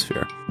indigenous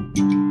sphere.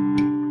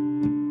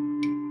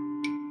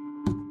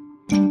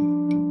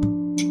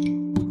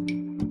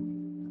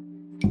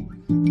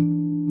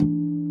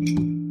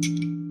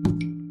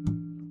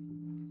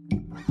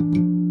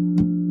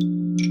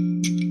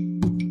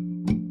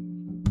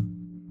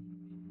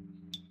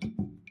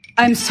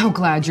 I'm so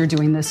glad you're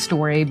doing this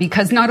story,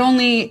 because not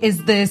only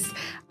is this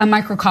a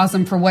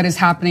microcosm for what is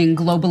happening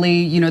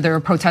globally. You know, there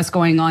are protests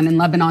going on in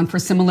Lebanon for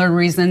similar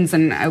reasons,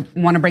 and I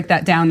want to break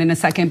that down in a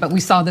second. But we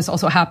saw this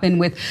also happen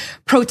with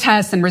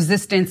protests and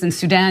resistance in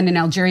Sudan and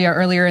Algeria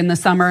earlier in the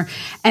summer.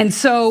 And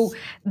so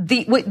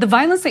the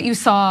violence that you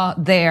saw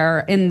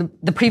there in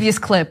the previous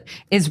clip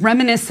is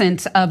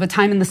reminiscent of a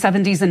time in the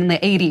 70s and the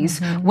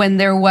 80s when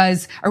there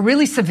was a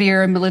really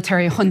severe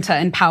military junta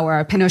in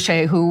power,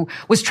 Pinochet, who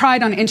was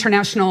tried on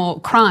international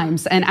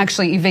crimes and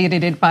actually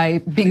evaded it by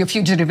being a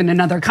fugitive in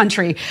another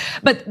country.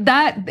 But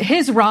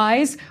his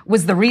rise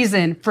was the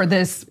reason for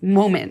this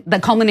moment. The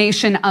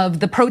culmination of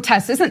the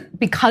protests isn't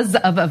because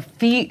of a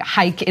fee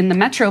hike in the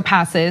metro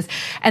passes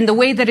and the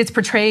way that it's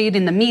portrayed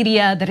in the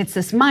media, that it's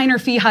this minor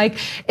fee hike.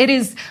 It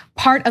is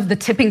part of the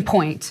tipping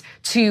point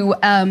to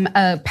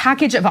a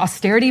package of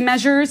austerity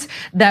measures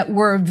that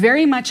were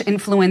very much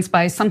influenced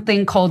by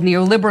something called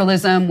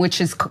neoliberalism,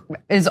 which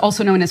is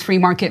also known as free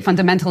market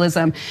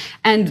fundamentalism.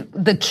 And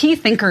the key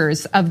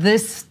thinkers of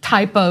this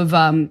type of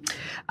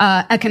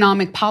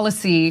economic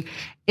policy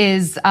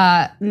is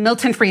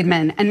Milton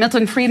Friedman. And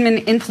Milton Friedman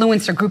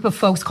influenced a group of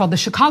folks called the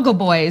Chicago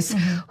Boys,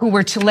 who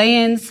were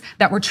Chileans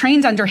that were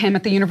trained under him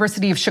at the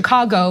University of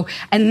Chicago,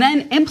 and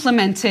then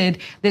implemented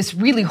this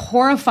really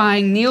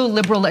horrifying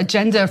neoliberal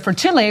agenda for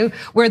Chile,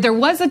 where there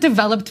was a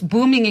developed,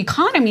 booming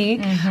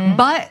economy,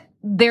 but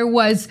there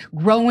was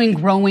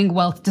growing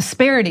wealth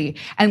disparity.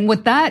 And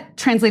what that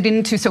translated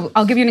into, so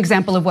I'll give you an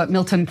example of what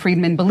Milton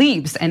Friedman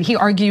believes. And he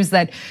argues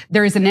that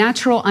there is a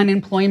natural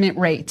unemployment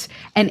rate.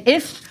 And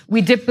if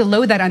we dip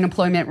below that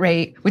unemployment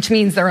rate, which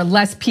means there are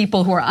less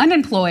people who are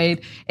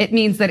unemployed, it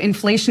means that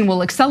inflation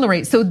will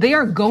accelerate. So they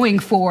are going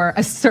for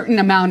a certain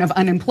amount of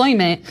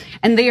unemployment,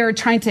 and they are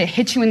trying to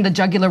hit you in the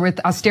jugular with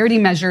austerity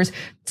measures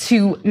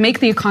to make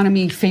the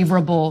economy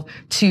favorable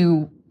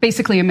to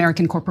basically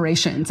American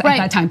corporations at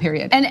that time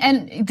period.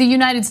 And the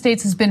United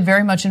States has been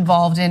very much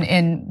involved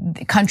in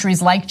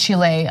countries like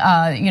Chile.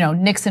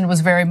 Nixon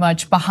was very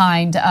much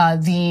behind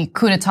the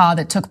coup d'etat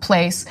that took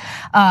place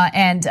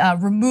and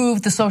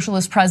removed the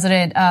socialist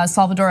president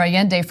Salvador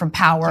Allende from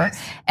power. Yes.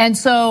 And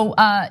so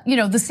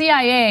the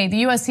CIA, the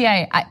US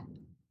CIA,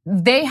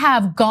 they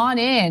have gone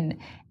in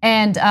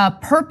and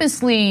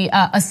purposely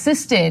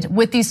assisted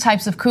with these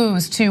types of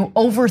coups to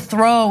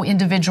overthrow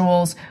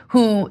individuals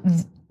who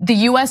the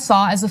U.S.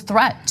 saw as a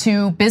threat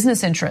to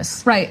business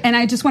interests. Right. And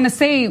I just want to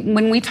say,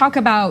 when we talk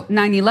about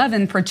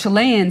 9/11 for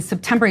Chileans,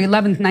 September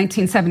 11th,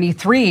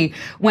 1973,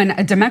 when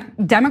a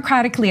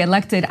democratically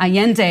elected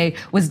Allende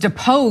was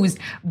deposed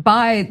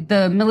by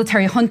the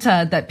military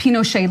junta that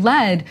Pinochet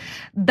led,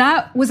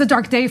 that was a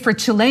dark day for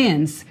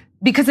Chileans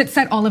because it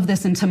set all of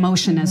this into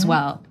motion as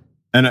well.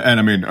 And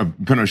I mean,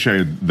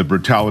 Pinochet, the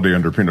brutality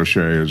under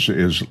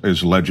Pinochet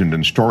is legend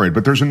and storied.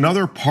 But there's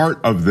another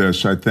part of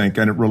this, I think,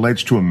 and it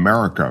relates to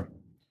America.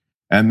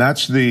 And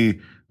that's the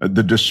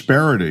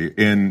disparity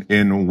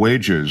in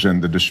wages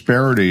and the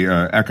disparity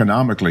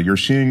economically. You're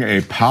seeing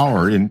a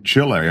power in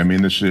Chile. I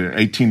mean, this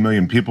 18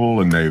 million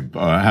people, and they've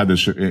had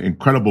this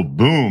incredible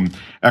boom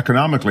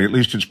economically. At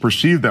least it's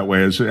perceived that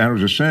way, as Anna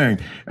was just saying.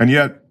 And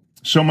yet,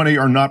 so many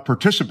are not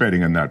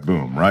participating in that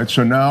boom, right?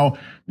 So now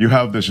you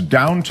have this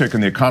downtick,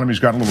 and the economy's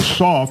gotten a little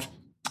soft.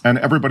 And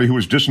everybody who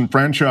was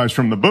disenfranchised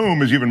from the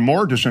boom is even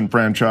more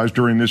disenfranchised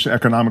during this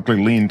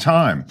economically lean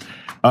time.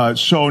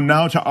 So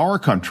now to our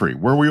country,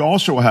 where we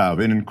also have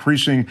an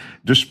increasing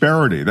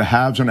disparity, the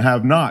haves and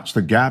have-nots,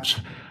 the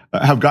gaps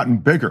have gotten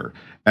bigger.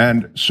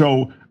 And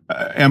so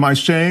am I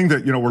saying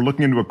that, we're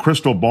looking into a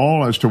crystal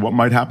ball as to what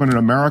might happen in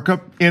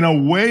America? In a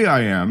way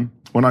I am,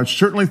 when I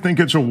certainly think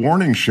it's a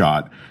warning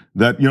shot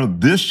that,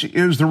 this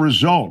is the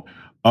result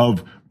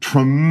of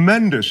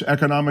tremendous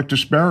economic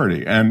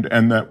disparity, and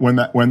that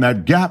when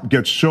that gap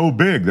gets so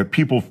big that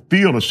people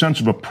feel a sense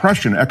of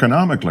oppression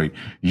economically,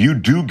 you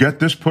do get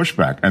this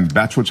pushback, and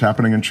that's what's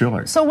happening in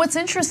Chile. So what's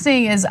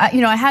interesting is,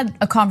 I had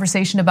a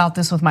conversation about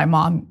this with my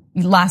mom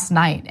last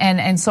night,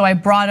 and so I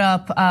brought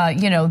up,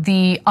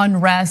 the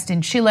unrest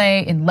in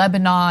Chile, in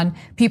Lebanon,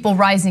 people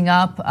rising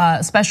up,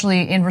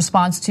 especially in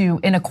response to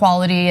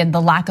inequality and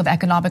the lack of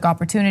economic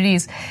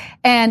opportunities.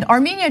 And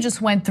Armenia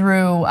just went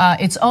through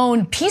its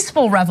own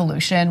peaceful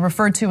revolution,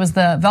 referred to as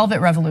the Velvet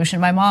Revolution.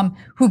 My mom,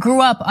 who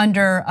grew up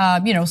under,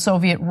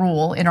 Soviet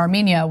rule in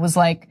Armenia, was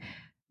like,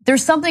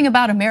 there's something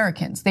about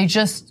Americans. They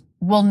just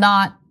will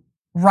not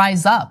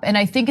rise up. And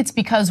I think it's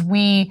because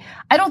I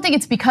don't think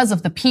it's because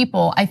of the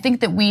people. I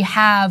think that we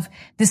have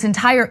this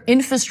entire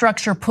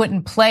infrastructure put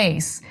in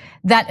place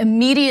that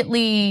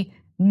immediately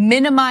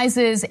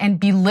minimizes and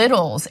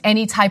belittles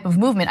any type of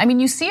movement. I mean,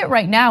 you see it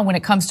right now when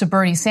it comes to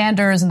Bernie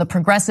Sanders and the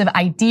progressive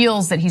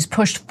ideals that he's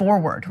pushed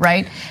forward,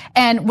 right?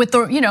 And with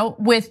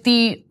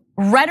the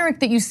rhetoric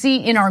that you see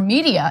in our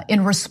media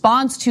in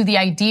response to the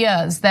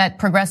ideas that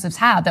progressives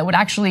have that would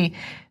actually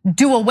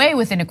do away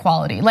with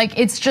inequality. Like,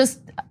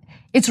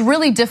 it's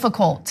really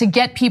difficult to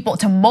get people,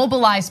 to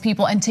mobilize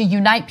people and to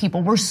unite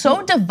people. We're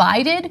so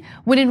divided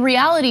when in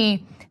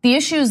reality, the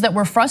issues that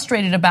we're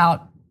frustrated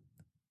about,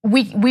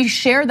 we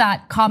share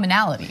that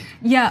commonality.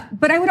 Yeah,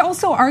 but I would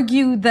also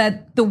argue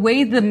that the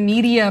way the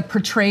media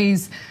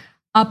portrays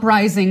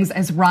uprisings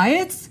as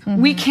riots,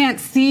 we can't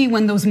see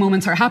when those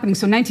moments are happening.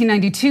 So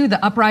 1992,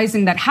 the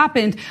uprising that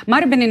happened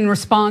might have been in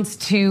response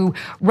to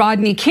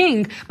Rodney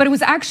King, but it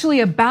was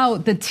actually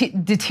about the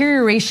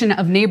deterioration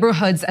of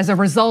neighborhoods as a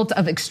result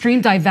of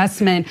extreme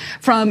divestment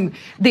from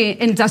the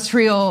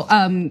industrial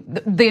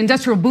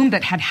boom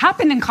that had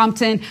happened in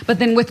Compton, but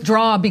then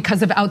withdraw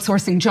because of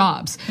outsourcing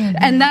jobs.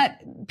 And that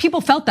people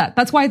felt that.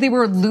 That's why they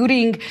were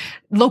looting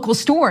local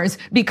stores,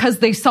 because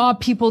they saw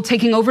people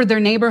taking over their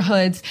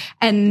neighborhoods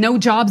and no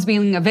jobs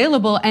being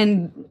available.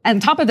 And on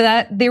top of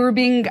that, they were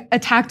being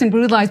attacked and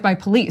brutalized by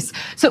police.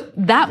 So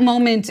that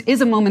moment is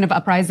a moment of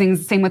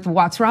uprisings. Same with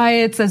Watts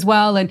riots as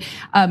well. And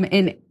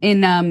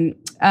in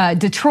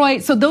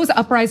Detroit. So those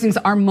uprisings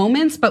are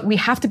moments, but we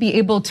have to be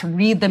able to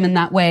read them in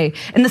that way.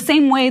 In the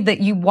same way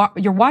that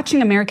you're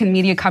watching American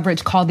media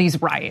coverage call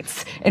these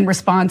riots in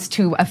response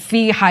to a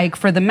fee hike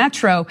for the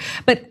metro.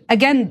 But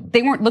again,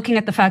 they weren't looking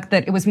at the fact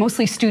that it was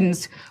mostly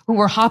students who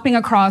were hopping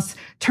across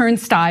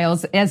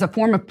turnstiles as a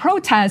form of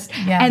protest.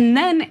 Yeah. And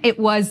then it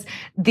was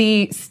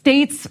the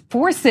state's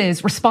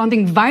forces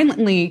responding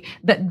violently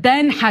that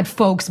then had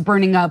folks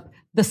burning up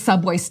the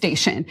subway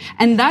station.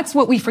 And that's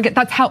what we forget.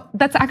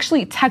 That's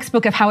actually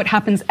textbook of how it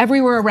happens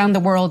everywhere around the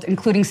world,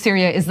 including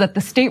Syria, is that the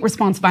state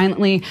responds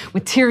violently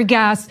with tear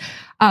gas,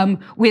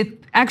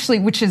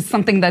 which is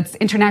something that's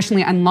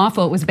internationally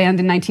unlawful. It was banned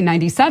in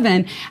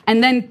 1997.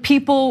 And then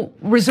people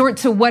resort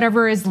to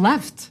whatever is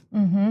left.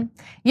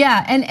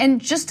 Yeah. And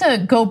just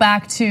to go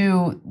back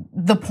to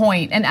the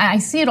point, and I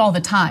see it all the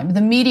time,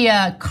 the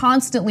media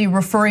constantly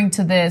referring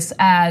to this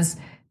as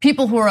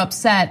people who are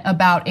upset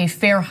about a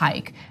fare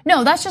hike.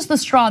 No, that's just the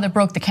straw that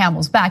broke the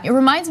camel's back. It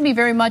reminds me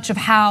very much of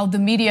how the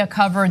media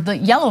covered the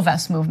Yellow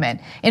Vest movement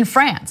in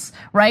France,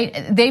 right?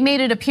 They made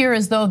it appear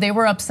as though they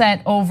were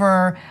upset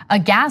over a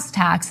gas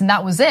tax and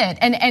that was it.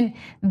 And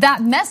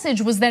that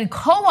message was then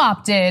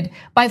co-opted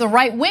by the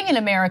right wing in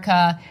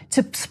America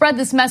to spread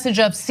this message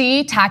of,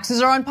 see,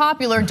 taxes are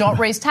unpopular, don't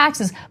raise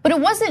taxes. But it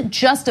wasn't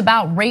just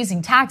about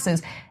raising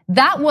taxes.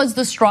 That was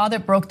the straw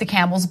that broke the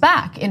camel's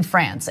back in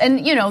France.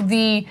 And,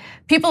 the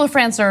people of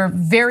France are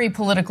very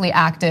politically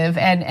active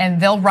and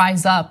they'll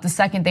rise up the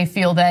second they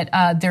feel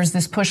that there's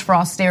this push for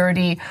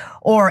austerity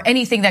or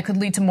anything that could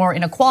lead to more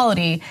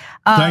inequality.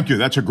 Thank you.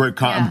 That's a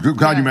great, I'm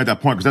glad you made that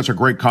point, because that's a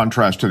great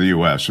contrast to the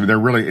US. I mean, there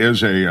really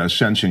is a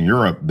sense in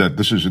Europe that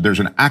there's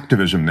an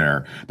activism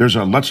there. There's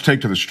a let's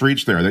take to the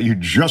streets there that you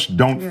just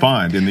don't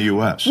find in the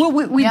US. Well,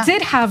 we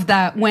did have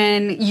that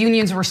when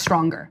unions were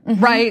stronger,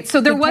 right?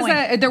 So there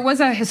was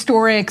a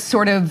historic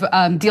sort of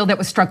deal that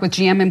was struck with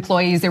GM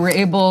employees. They were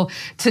able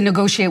to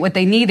negotiate what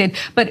they needed,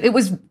 but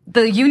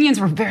the unions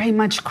were very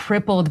much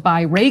crippled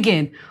by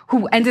Reagan,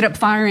 who ended up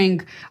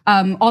firing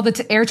all the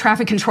air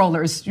traffic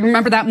controllers. You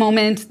remember that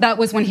moment? That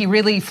was when he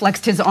really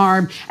flexed his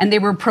arm and they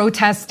were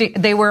protesting,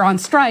 they were on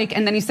strike,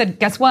 and then he said,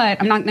 guess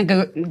what? I'm not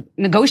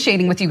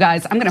negotiating with you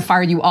guys. I'm gonna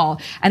fire you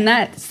all. And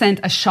that sent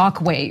a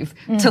shockwave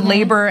to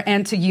labor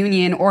and to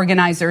union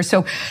organizers.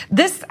 So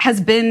this has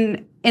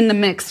been in the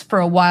mix for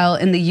a while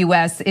in the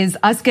US, is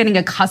us getting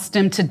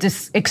accustomed to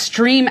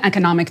extreme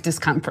economic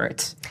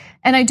discomfort.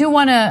 And I do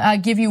want to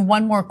give you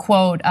one more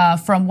quote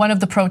from one of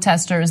the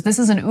protesters. This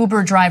is an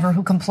Uber driver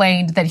who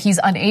complained that he's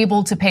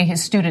unable to pay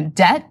his student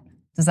debt.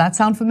 Does that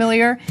sound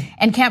familiar?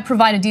 And can't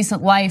provide a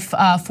decent life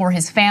for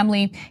his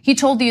family. He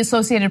told the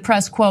Associated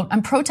Press, quote,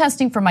 I'm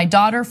protesting for my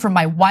daughter, for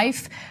my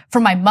wife, for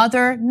my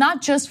mother,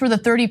 not just for the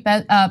 30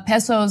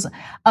 pesos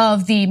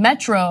of the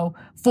metro,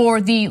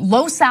 for the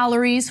low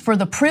salaries, for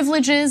the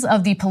privileges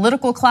of the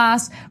political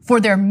class,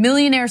 for their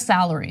millionaire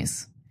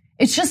salaries.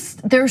 It's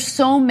just, there's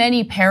so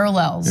many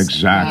parallels.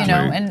 Exactly.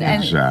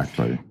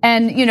 Exactly.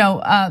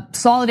 And,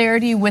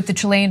 solidarity with the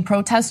Chilean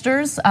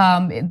protesters.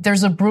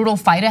 There's a brutal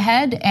fight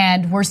ahead,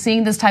 and we're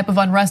seeing this type of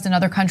unrest in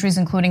other countries,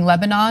 including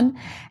Lebanon.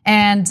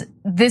 And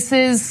this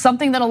is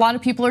something that a lot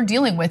of people are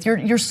dealing with.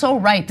 You're so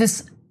right.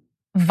 This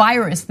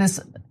virus, this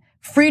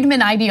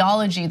Friedman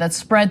ideology that's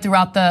spread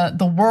throughout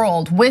the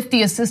world with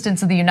the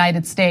assistance of the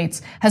United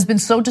States has been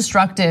so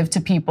destructive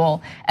to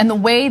people. And the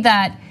way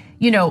that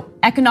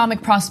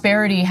economic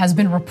prosperity has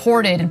been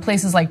reported in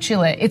places like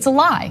Chile, it's a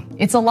lie.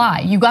 It's a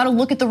lie. You got to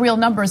look at the real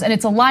numbers, and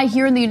it's a lie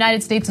here in the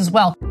United States as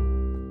well.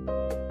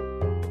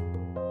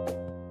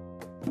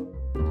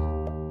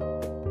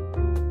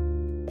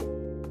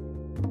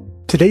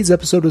 Today's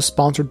episode is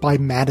sponsored by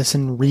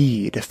Madison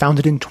Reed.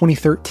 Founded in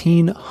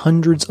 2013,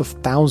 hundreds of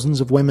thousands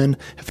of women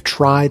have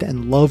tried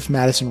and loved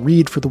Madison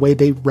Reed for the way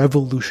they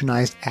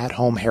revolutionized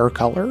at-home hair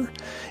color.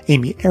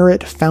 Amy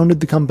Errett founded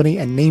the company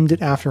and named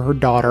it after her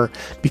daughter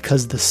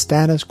because the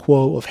status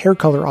quo of hair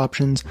color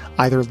options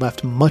either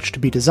left much to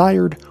be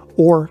desired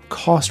or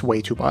cost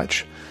way too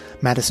much.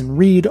 Madison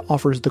Reed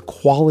offers the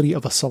quality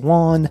of a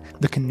salon,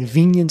 the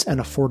convenience and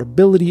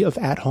affordability of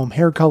at-home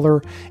hair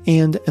color,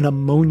 and an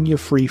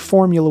ammonia-free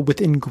formula with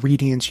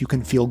ingredients you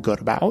can feel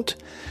good about.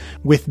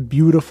 With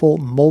beautiful,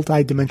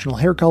 multi-dimensional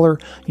hair color,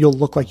 you'll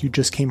look like you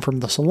just came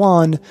from the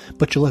salon,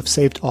 but you'll have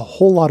saved a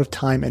whole lot of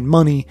time and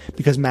money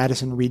because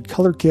Madison Reed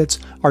color kits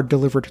are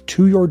delivered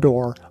to your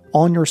door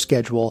on your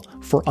schedule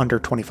for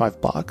under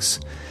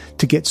 $25.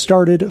 To get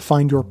started,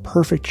 find your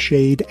perfect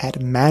shade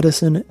at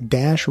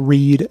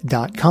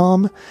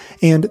madison-reed.com,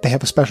 and they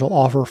have a special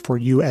offer for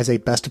you as a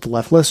Best of the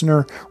Left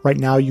listener. Right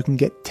now, you can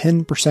get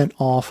 10%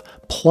 off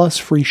plus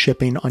free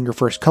shipping on your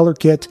first color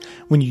kit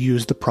when you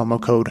use the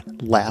promo code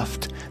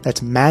LEFT.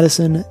 That's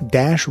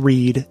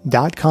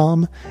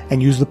madison-reed.com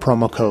and use the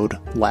promo code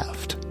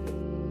LEFT.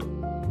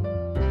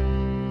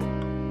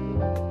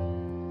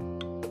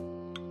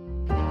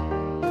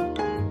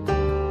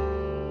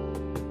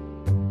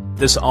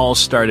 This all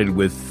started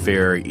with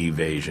fare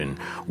evasion.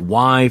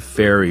 Why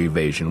fare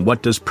evasion?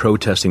 What does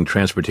protesting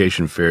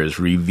transportation fares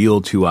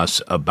reveal to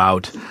us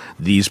about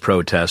these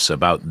protests,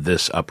 about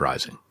this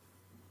uprising?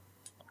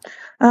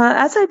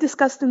 As I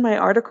discussed in my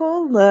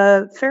article,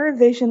 the fare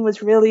evasion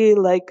was really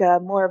like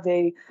more of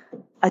a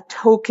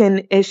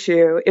token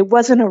issue. It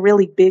wasn't a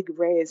really big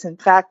raise. In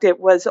fact, it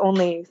was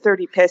only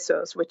 30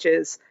 pesos, which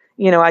is,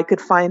 I could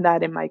find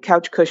that in my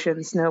couch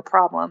cushions, no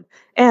problem.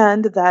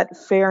 And that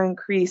fare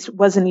increase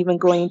wasn't even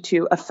going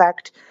to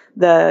affect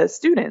the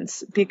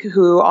students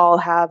who all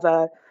have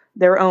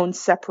their own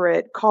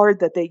separate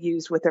card that they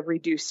use with a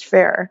reduced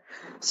fare.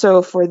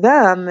 So for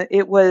them,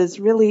 it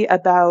was really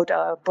about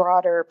a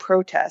broader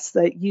protest,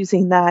 that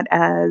using that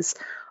as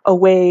a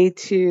way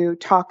to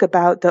talk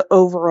about the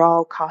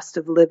overall cost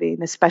of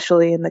living,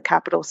 especially in the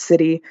capital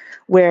city,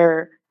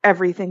 where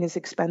everything is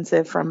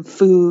expensive, from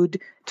food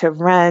to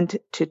rent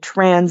to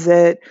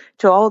transit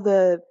to all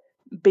the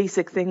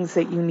basic things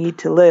that you need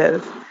to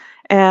live.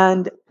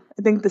 And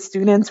I think the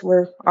students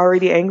were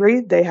already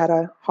angry. They had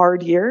a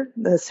hard year,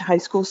 the high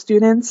school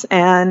students,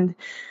 and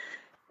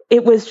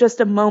it was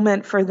just a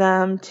moment for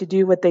them to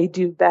do what they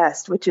do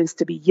best, which is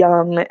to be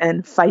young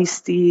and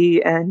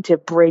feisty and to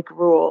break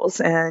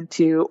rules and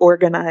to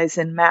organize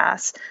en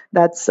masse.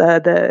 That's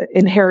the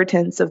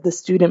inheritance of the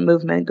student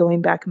movement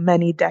going back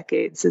many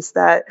decades, is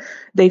that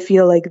they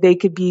feel like they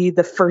could be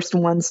the first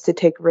ones to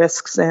take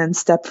risks and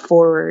step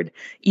forward,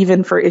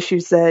 even for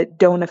issues that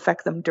don't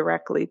affect them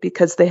directly,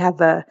 because they have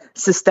a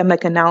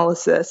systemic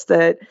analysis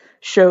that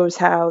shows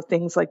how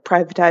things like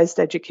privatized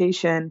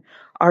education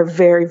are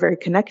very, very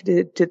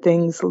connected to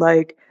things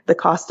like the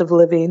cost of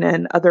living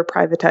and other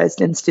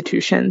privatized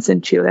institutions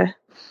in Chile.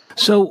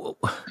 So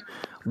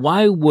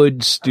why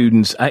would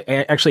students, I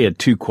actually had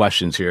two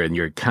questions here, and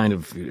you're kind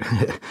of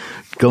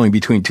going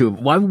between two.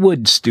 Why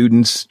would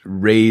students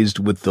raised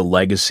with the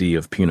legacy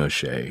of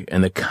Pinochet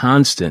and the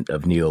constant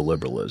of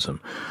neoliberalism,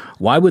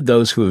 why would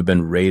those who have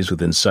been raised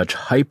within such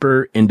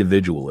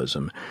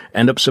hyper-individualism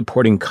end up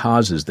supporting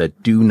causes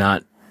that do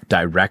not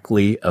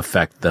directly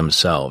affect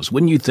themselves?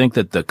 Wouldn't you think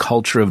that the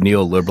culture of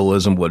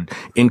neoliberalism would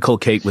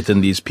inculcate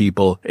within these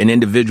people an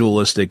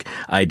individualistic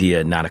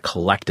idea, not a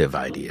collective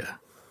idea?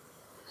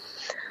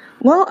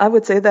 Well, I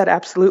would say that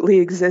absolutely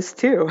exists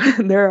too.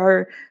 There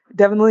are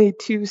definitely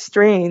two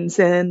strains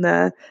in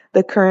the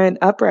current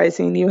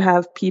uprising. You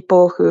have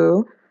people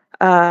who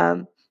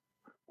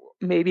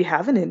maybe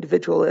have an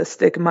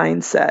individualistic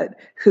mindset,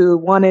 who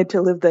wanted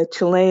to live the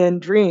Chilean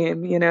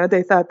dream.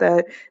 They thought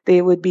that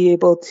they would be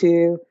able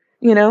to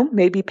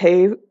maybe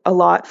pay a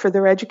lot for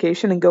their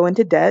education and go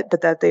into debt,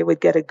 but that they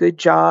would get a good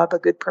job, a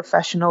good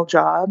professional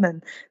job,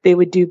 and they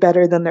would do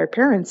better than their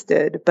parents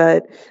did.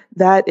 But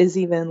that is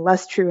even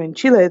less true in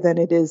Chile than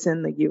it is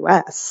in the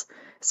US.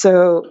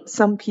 So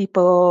some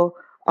people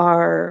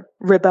are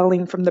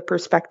rebelling from the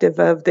perspective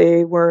of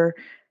they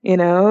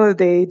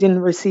didn't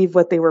receive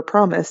what they were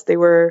promised. They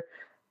were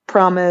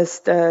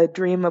promised a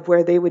dream of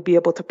where they would be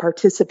able to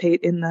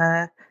participate in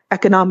the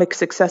economic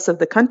success of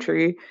the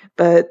country,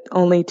 but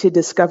only to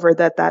discover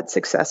that that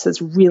success has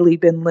really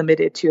been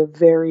limited to a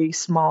very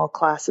small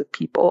class of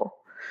people.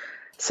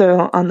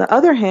 So on the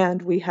other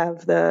hand, we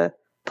have the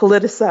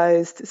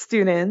politicized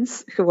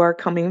students who are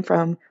coming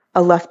from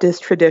a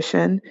leftist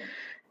tradition,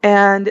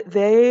 and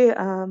they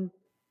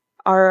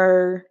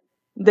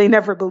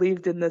never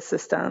believed in the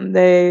system.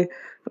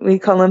 We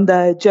call them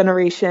the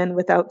generation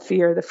without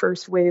fear, the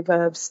first wave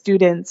of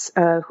students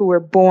who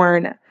were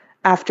born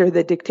after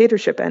the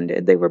dictatorship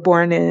ended. They were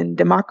born in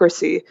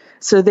democracy.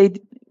 So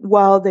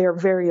while they're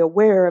very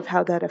aware of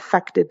how that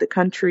affected the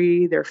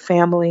country, their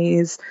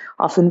families,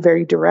 often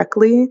very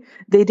directly,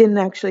 they didn't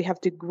actually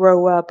have to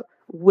grow up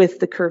with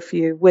the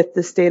curfew, with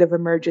the state of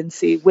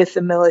emergency, with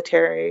the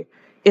military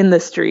in the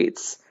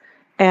streets.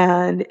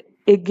 And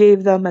it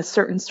gave them a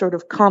certain sort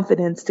of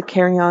confidence to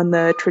carry on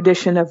the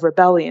tradition of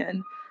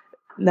rebellion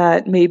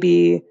that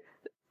maybe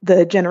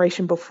the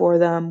generation before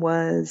them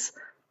was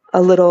a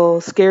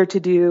little scared to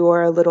do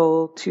or a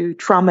little too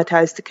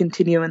traumatized to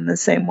continue in the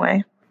same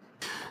way.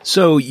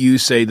 So you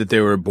say that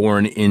they were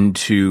born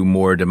into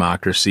more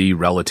democracy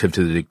relative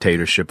to the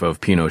dictatorship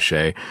of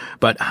Pinochet,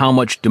 but how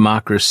much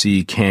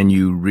democracy can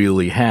you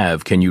really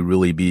have? Can you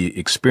really be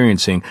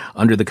experiencing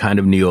under the kind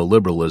of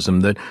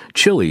neoliberalism that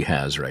Chile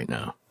has right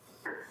now?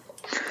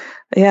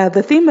 Yeah,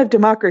 the theme of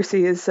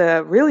democracy is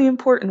a really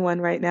important one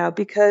right now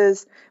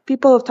because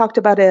people have talked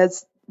about it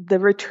as the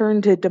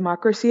return to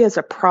democracy as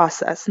a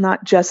process,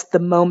 not just the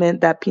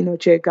moment that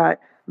Pinochet got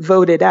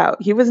voted out.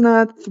 He was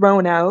not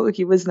thrown out.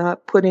 He was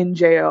not put in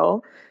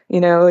jail. He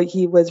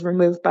was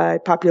removed by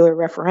popular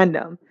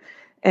referendum.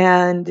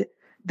 And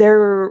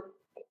there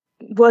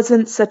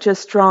wasn't such a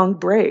strong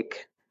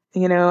break,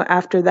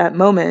 after that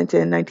moment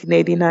in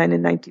 1989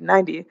 and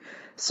 1990.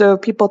 So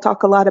people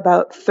talk a lot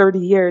about 30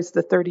 years,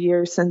 the 30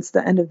 years since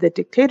the end of the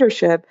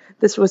dictatorship.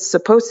 This was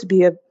supposed to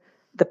be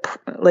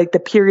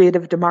the period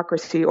of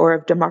democracy or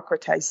of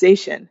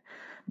democratization.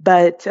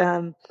 But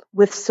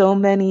with so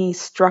many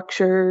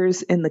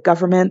structures in the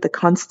government, the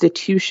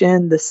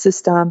constitution, the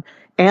system,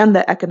 and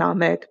the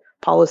economic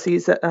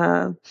policies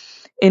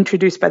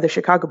introduced by the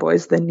Chicago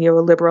Boys, the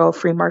neoliberal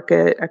free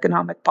market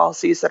economic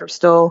policies that are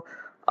still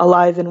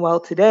alive and well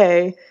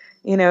today,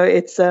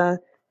 it's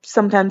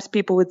sometimes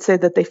people would say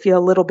that they feel a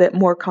little bit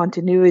more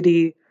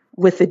continuity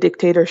with the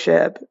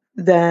dictatorship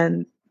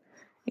than,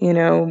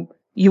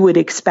 you would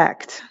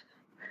expect.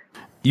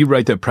 You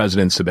write that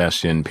President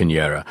Sebastián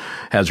Piñera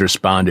has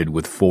responded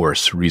with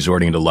force,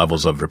 resorting to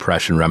levels of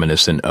repression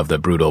reminiscent of the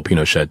brutal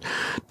Pinochet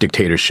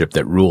dictatorship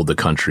that ruled the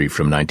country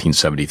from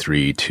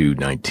 1973 to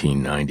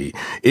 1990.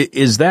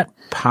 Is that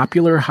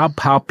popular? How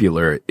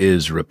popular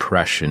is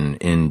repression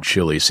in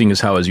Chile? Seeing as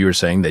how, as you were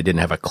saying, they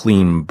didn't have a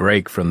clean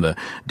break from the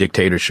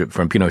dictatorship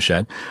from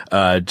Pinochet.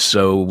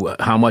 So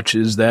how much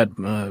is that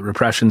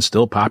repression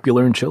still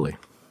popular in Chile?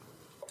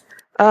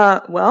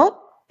 Well,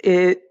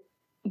 it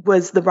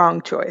was the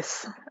wrong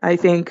choice. I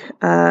think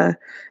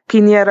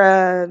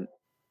Piñera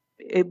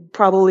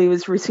probably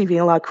was receiving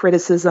a lot of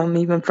criticism,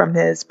 even from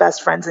his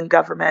best friends in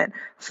government,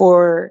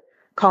 for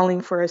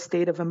calling for a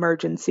state of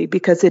emergency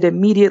because it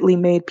immediately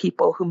made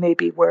people who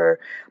maybe were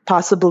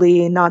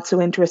possibly not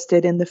so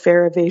interested in the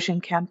fair evasion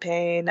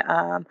campaign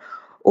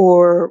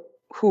or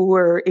who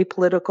were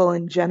apolitical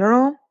in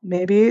general,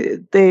 maybe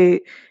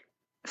they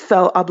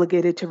felt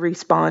obligated to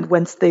respond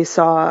once they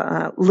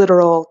saw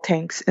literal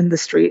tanks in the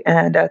street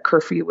and a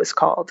curfew was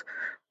called.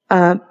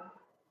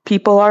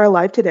 People are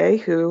alive today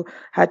who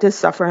had to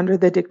suffer under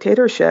the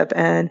dictatorship,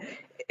 and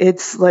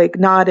it's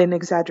not an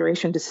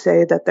exaggeration to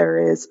say that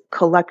there is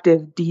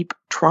collective deep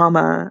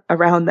trauma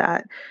around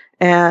that.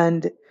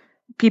 And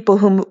people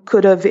who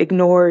could have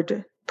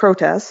ignored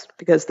protests,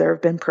 because there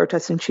have been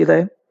protests in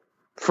Chile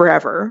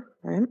forever,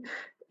 right?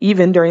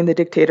 Even during the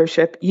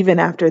dictatorship, even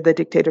after the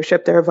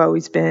dictatorship, there have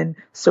always been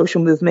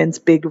social movements,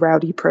 big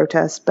rowdy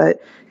protests.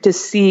 But to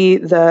see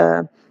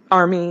the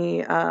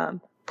army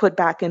put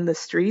back in the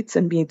streets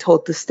and being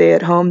told to stay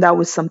at home, that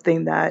was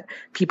something that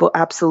people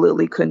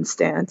absolutely couldn't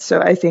stand.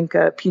 So I think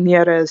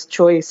Piñera's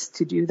choice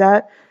to do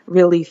that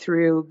really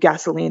threw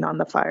gasoline on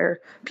the fire.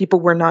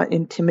 People were not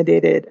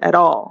intimidated at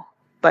all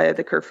by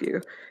the curfew.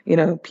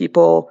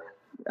 People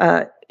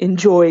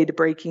enjoyed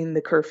breaking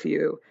the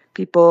curfew.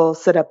 People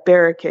set up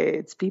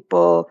barricades.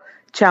 People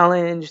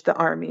challenged the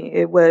army.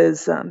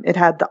 It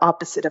had the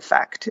opposite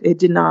effect. It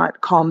did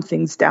not calm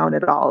things down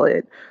at all.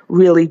 It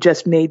really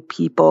just made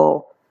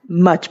people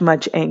much,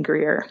 much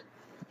angrier.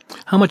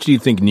 How much do you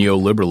think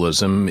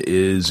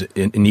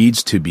neoliberalism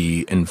needs to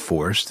be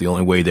enforced? The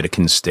only way that it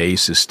can stay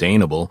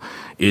sustainable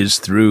is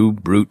through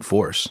brute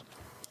force.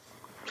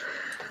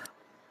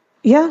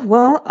 Yeah,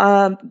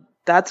 well,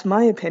 that's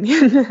my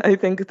opinion. I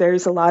think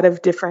there's a lot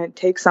of different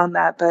takes on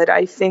that, but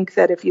I think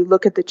that if you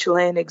look at the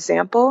Chilean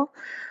example,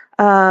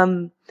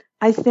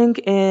 I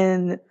think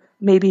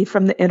maybe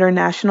from the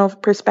international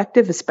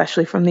perspective,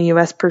 especially from the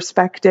U.S.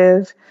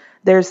 perspective,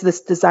 there's this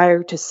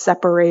desire to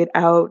separate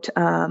out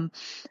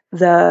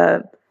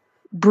the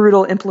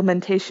brutal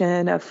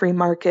implementation of free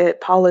market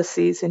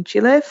policies in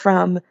Chile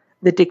from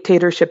the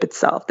dictatorship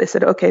itself. They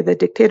said, okay, the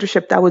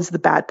dictatorship, that was the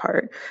bad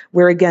part.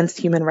 We're against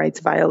human rights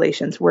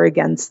violations. We're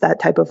against that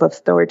type of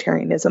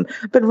authoritarianism.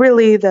 But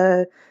really,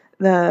 the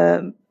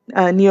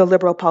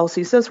neoliberal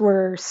policies, those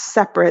were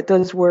separate.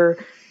 Those were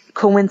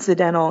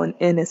coincidental and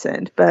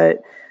innocent.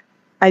 But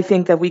I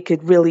think that we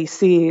could really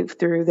see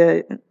through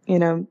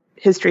the,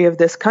 history of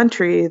this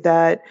country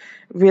that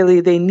really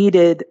they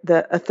needed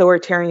the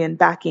authoritarian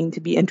backing to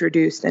be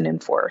introduced and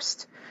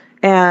enforced.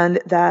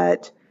 And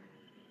that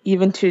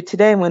even to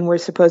today, when we're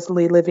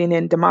supposedly living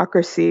in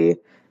democracy,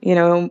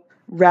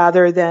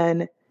 rather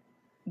than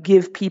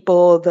give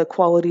people the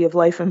quality of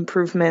life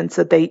improvements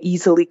that they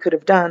easily could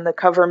have done, the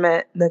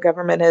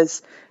government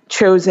has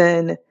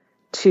chosen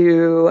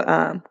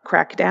to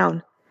crack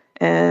down,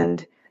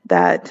 and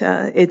that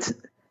it's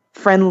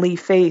friendly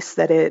face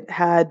that it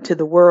had to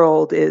the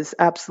world is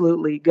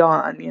absolutely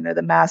gone.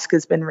 The mask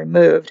has been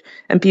removed,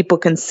 and people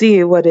can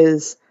see what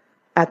is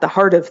at the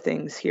heart of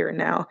things here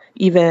now,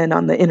 even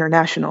on the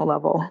international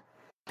level.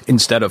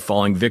 Instead of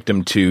falling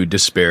victim to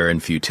despair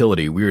and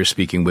futility, we were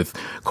speaking with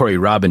Corey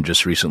Robin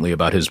just recently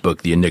about his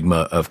book, The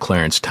Enigma of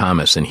Clarence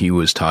Thomas, and he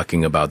was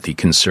talking about the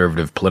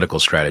conservative political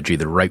strategy,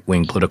 the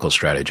right-wing political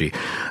strategy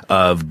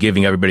of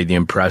giving everybody the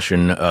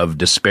impression of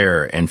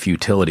despair and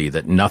futility,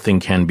 that nothing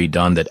can be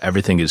done, that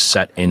everything is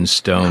set in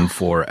stone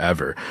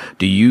forever.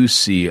 Do you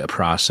see a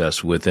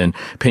process within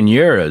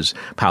Piñera's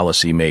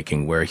policy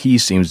making where he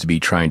seems to be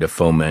trying to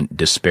foment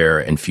despair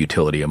and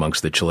futility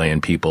amongst the Chilean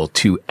people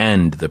to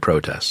end the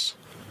protests?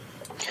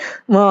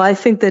 Well, I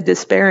think the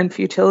despair and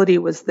futility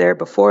was there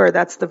before.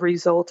 That's the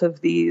result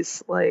of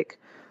these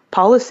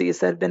policies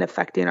that have been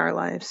affecting our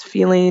lives.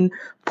 Feeling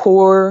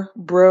poor,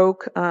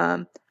 broke,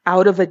 out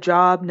of a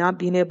job, not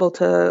being able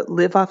to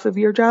live off of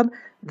your job.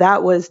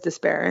 That was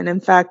despair. And in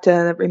fact,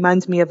 it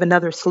reminds me of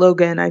another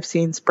slogan I've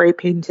seen spray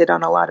painted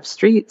on a lot of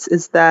streets,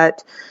 is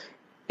that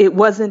it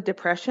wasn't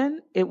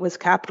depression, it was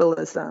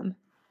capitalism.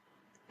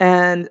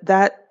 And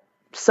that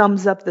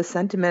sums up the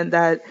sentiment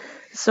that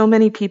so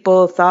many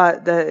people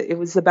thought that it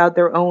was about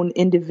their own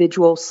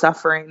individual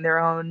suffering, their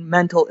own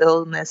mental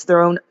illness,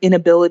 their own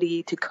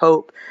inability to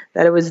cope,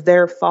 that it was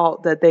their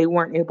fault that they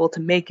weren't able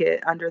to make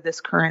it under this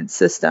current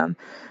system.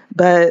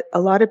 But a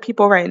lot of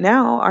people right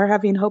now are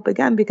having hope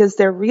again because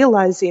they're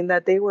realizing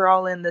that they were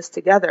all in this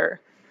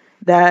together,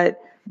 that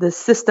the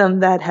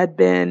system that had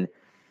been,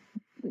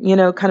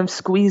 kind of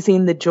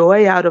squeezing the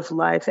joy out of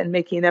life and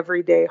making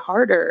every day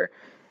harder,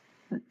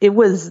 it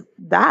was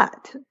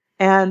that.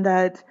 And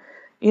that,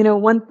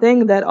 one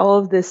thing that all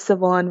of this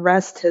civil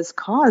unrest has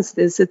caused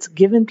is it's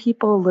given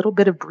people a little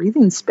bit of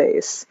breathing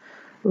space.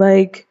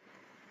 Like,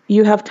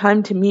 you have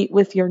time to meet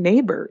with your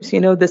neighbors.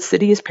 The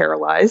city is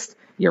paralyzed.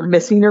 You're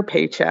missing your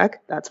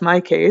paycheck. That's my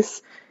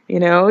case.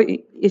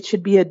 It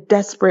should be a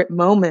desperate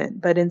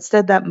moment, but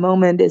instead that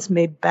moment is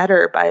made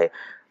better by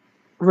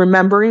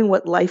remembering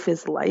what life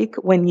is like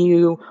when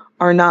you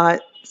are not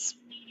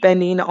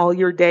spending all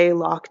your day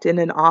locked in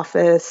an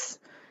office.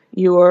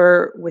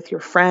 You're with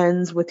your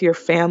friends, with your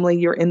family,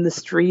 you're in the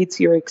streets,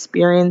 you're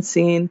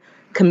experiencing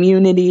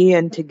community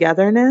and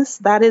togetherness.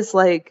 That is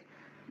like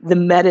the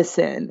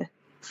medicine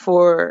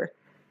for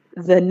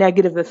the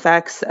negative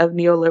effects of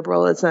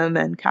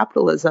neoliberalism and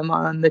capitalism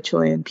on the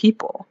Chilean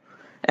people.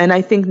 And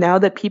I think now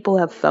that people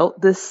have felt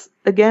this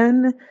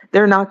again,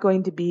 they're not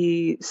going to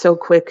be so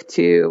quick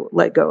to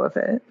let go of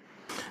it.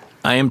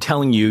 I am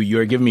telling you,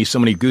 you're giving me so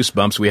many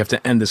goosebumps. We have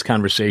to end this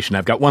conversation.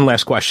 I've got one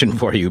last question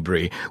for you,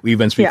 Bree. We've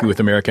been speaking with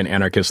American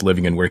anarchists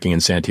living and working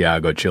in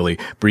Santiago, Chile.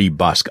 Bree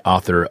Busk,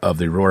 author of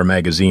the Aurora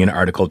magazine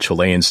article,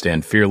 Chileans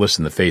Stand Fearless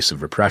in the Face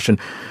of Repression.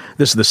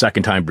 This is the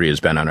second time Bree has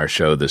been on our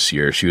show this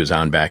year. She was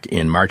on back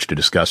in March to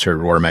discuss her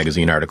Aurora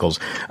magazine articles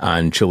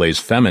on Chile's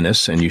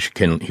feminists, and you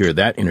can hear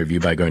that interview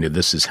by going to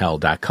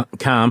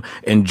thisishell.com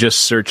and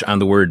just search on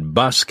the word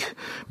Busk,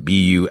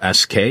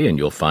 B-U-S-K, and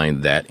you'll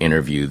find that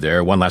interview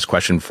there. One last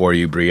question for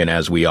you, Bree, and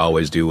as we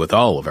always do with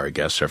all of our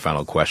guests, our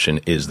final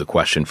question is the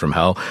question from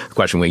hell. The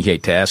question we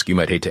hate to ask, you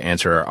might hate to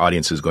answer, our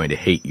audience is going to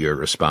hate your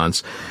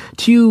response.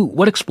 To you,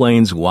 what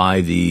explains why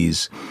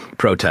these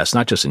protests,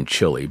 not just in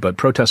Chile, but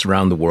protests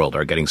around the world,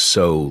 are getting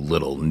so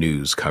little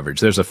news coverage?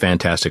 There's a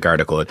fantastic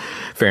article at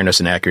Fairness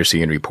and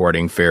Accuracy in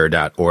Reporting,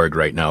 fair.org,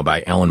 right now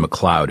by Ellen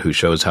McLeod, who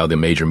shows how the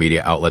major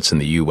media outlets in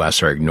the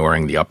U.S. are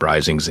ignoring the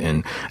uprisings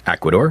in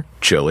Ecuador,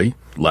 Chile,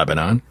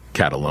 Lebanon,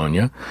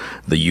 Catalonia,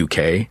 the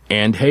UK,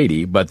 and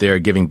Haiti, but they're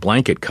giving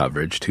blanket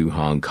coverage to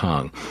Hong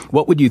Kong.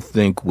 What would you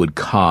think would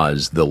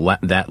cause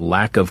that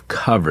lack of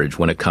coverage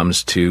when it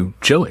comes to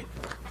Chile?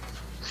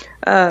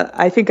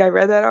 I think I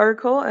read that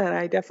article, and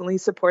I definitely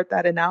support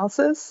that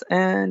analysis.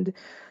 And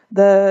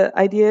the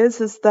idea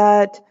is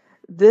that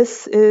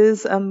this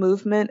is a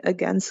movement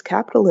against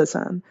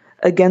capitalism,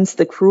 against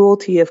the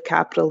cruelty of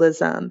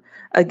capitalism,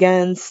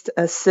 against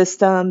a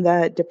system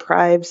that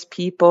deprives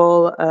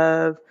people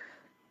of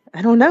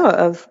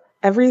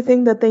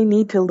everything that they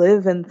need to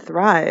live and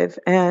thrive.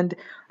 And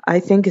I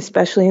think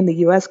especially in the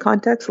U.S.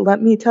 context,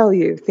 let me tell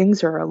you,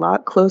 things are a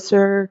lot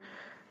closer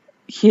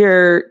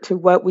here to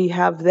what we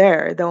have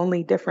there. The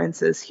only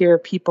difference is here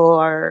people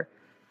are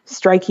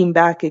striking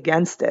back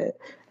against it.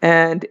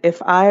 And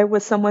if I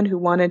was someone who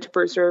wanted to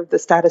preserve the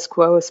status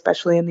quo,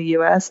 especially in the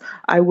U.S.,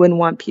 I wouldn't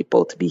want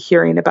people to be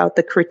hearing about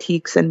the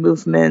critiques and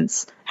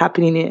movements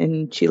happening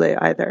in Chile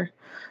either.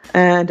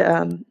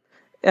 And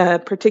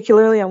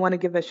particularly, I want to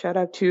give a shout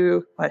out,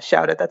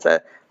 that's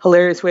a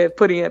hilarious way of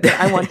putting it, but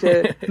I want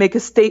to make a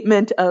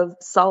statement of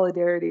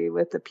solidarity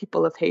with the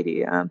people of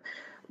Haiti.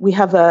 We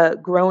have a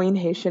growing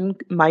Haitian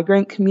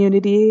migrant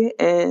community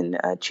in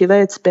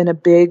Chile. It's been a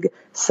big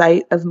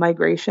site of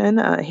migration.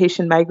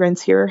 Haitian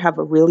migrants here have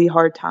a really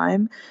hard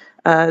time.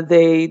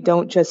 They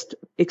don't just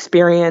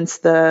experience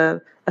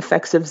the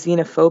effects of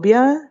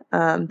xenophobia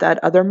that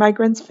other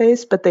migrants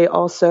face, but they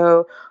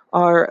also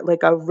are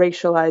like a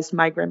racialized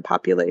migrant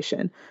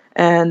population.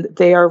 And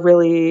they are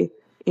really,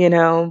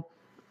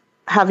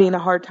 having a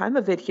hard time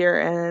of it here,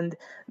 and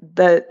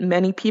that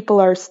many people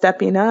are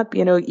stepping up,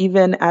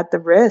 even at the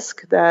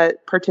risk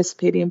that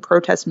participating in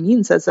protest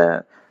means as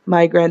a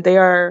migrant. They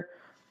are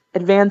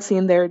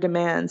advancing their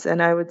demands.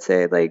 And I would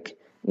say,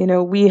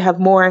 we have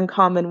more in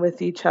common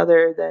with each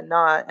other than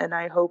not. And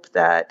I hope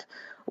that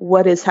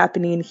what is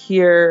happening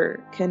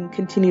here can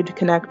continue to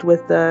connect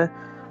with the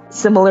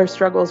similar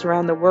struggles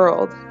around the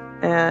world.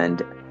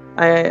 And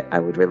I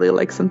would really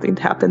like something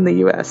to happen in the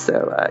U.S.,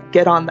 so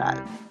get on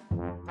that.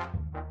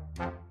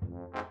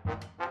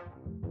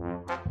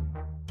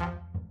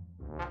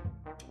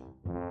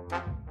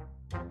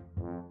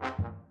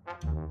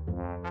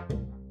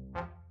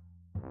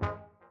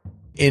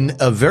 In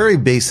a very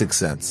basic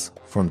sense,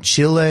 from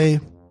Chile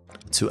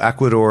to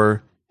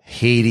Ecuador,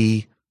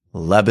 Haiti,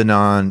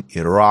 Lebanon,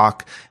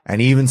 Iraq,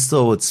 and even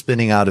still what's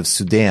spinning out of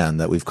Sudan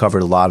that we've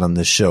covered a lot on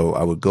this show.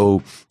 I would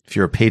go, if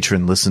you're a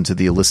patron, listen to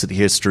the Illicit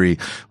History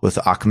with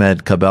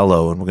Ahmed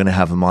Cabello, and we're going to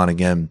have him on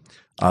again,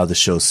 the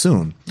show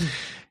soon,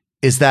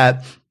 is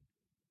that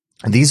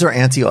these are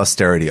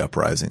anti-austerity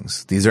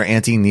uprisings. These are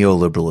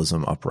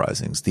anti-neoliberalism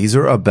uprisings. These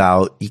are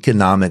about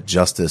economic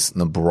justice in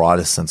the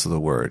broadest sense of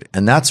the word.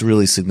 And that's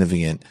really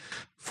significant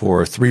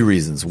for three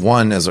reasons.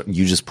 One, as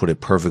you just put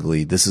it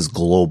perfectly, this is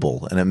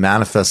global and it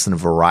manifests in a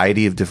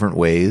variety of different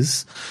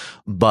ways,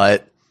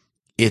 but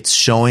it's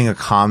showing a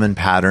common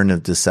pattern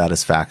of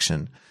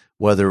dissatisfaction,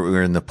 whether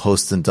we're in the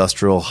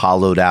post-industrial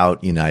hollowed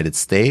out United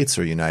States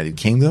or United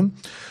Kingdom,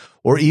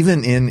 or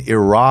even in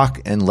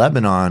Iraq and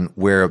Lebanon,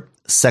 where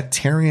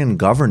sectarian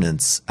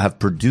governance have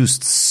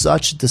produced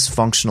such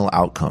dysfunctional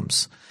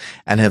outcomes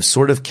and have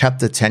sort of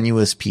kept a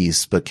tenuous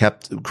peace, but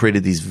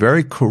created these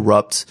very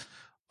corrupt,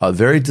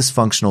 very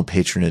dysfunctional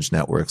patronage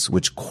networks,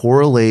 which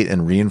correlate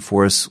and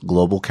reinforce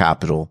global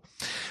capital,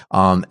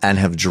 and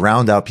have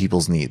drowned out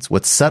people's needs.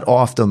 What set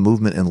off the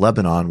movement in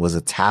Lebanon was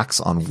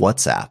attacks on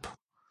WhatsApp,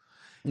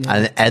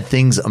 and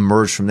things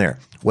emerged from there.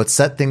 What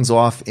set things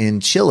off in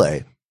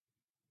Chile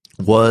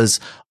was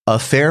a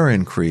fare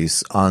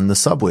increase on the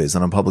subways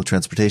and on public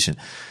transportation.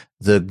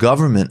 The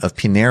government of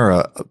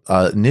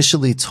Piñera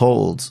initially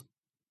told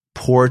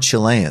poor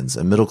Chileans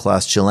and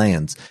middle-class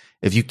Chileans,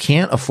 if you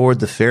can't afford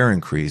the fare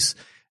increase,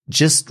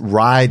 just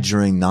ride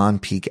during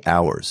non-peak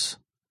hours.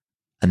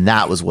 And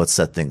that was what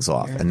set things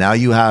off. And now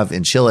you have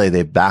in Chile,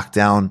 they backed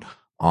down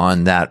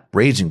on that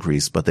wage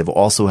increase, but they've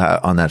also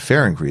had on that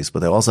fare increase, but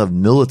they also have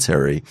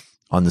military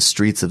on the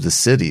streets of the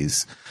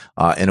cities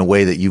in a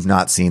way that you've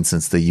not seen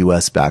since the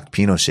U.S.-backed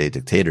Pinochet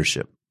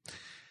dictatorship.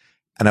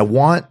 And I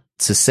want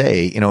to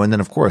say, and then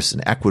of course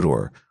in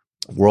Ecuador,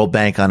 World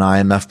Bank on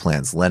IMF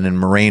plans, Lenin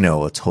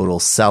Moreno, a total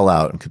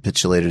sellout and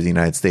capitulator to the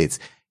United States.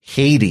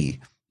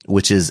 Haiti,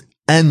 which is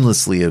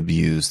endlessly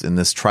abused in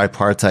this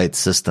tripartite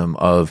system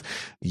of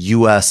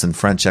U.S. and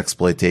French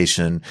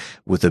exploitation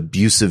with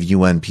abusive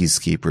UN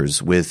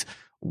peacekeepers, with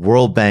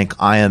World Bank,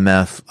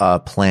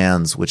 IMF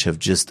plans, which have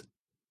just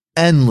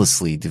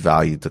endlessly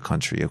devalued the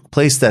country, a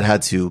place that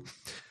had to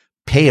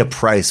pay a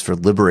price for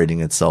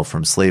liberating itself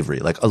from slavery,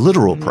 like a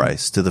literal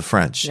price to the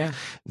French. Yeah.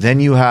 Then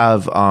you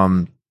have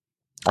a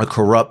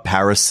corrupt,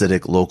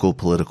 parasitic local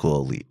political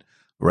elite,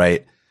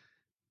 right?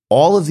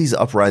 All of these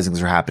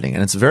uprisings are happening.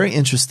 And it's very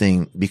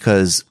interesting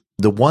because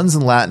the ones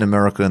in Latin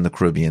America and the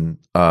Caribbean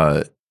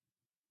are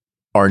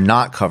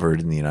not covered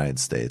in the United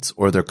States,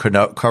 or they're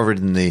covered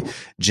in the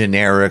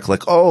generic,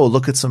 like, oh,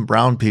 look at some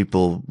brown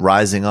people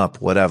rising up,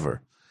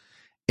 whatever.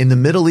 In the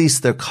Middle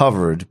East, they're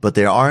covered, but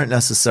they aren't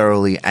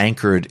necessarily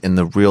anchored in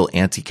the real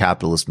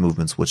anti-capitalist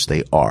movements, which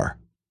they are.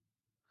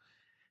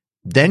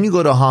 Then you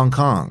go to Hong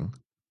Kong,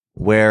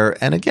 where,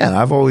 and again,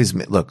 I've always,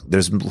 look,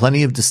 there's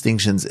plenty of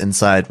distinctions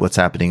inside what's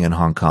happening in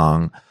Hong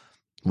Kong.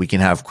 We can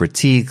have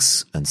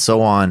critiques and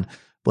so on,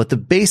 but the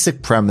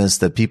basic premise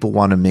that people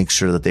want to make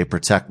sure that they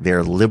protect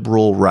their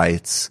liberal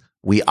rights,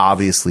 we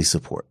obviously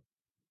support.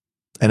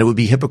 And it would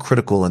be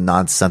hypocritical and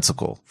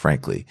nonsensical,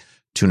 frankly,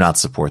 to not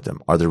support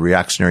them. Are there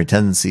reactionary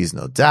tendencies?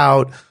 No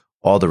doubt.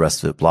 All the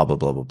rest of it, blah, blah,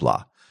 blah, blah,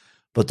 blah.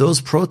 But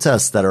those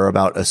protests that are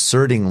about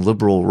asserting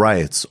liberal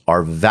rights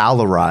are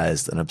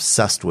valorized and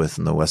obsessed with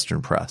in the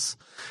Western press.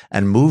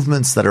 And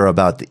movements that are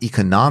about the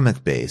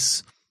economic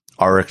base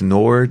are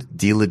ignored,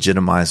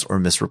 delegitimized, or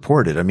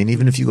misreported. I mean,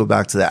 even if you go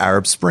back to the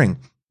Arab Spring,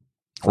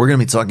 we're going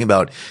to be talking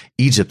about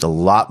Egypt a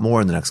lot more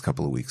in the next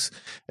couple of weeks.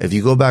 If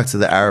you go back to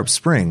the Arab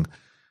Spring,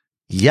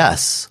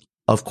 yes,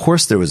 of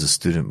course there was a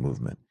student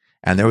movement,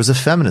 and there was a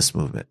feminist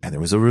movement, and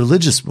there was a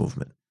religious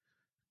movement.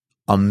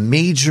 A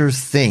major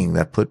thing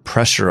that put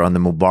pressure on the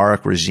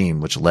Mubarak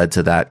regime, which led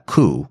to that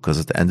coup, because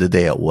at the end of the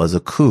day, it was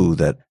a coup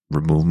that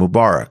removed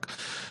Mubarak,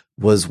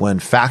 was when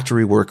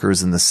factory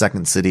workers in the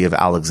second city of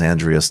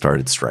Alexandria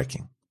started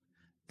striking.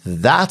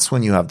 That's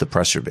when you have the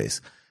pressure base.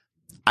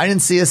 I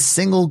didn't see a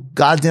single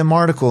goddamn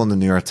article in the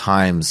New York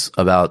Times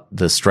about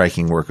the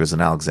striking workers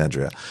in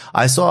Alexandria.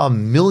 I saw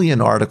 1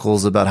 million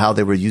articles about how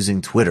they were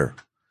using Twitter,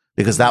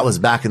 because that was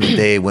back in the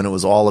day when it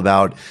was all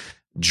about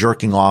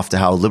jerking off to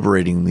how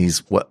liberating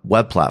these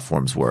web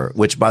platforms were,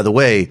 which, by the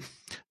way,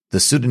 the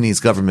Sudanese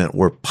government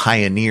were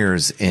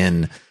pioneers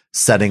in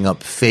setting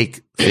up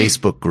fake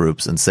Facebook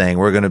groups and saying,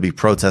 we're going to be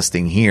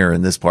protesting here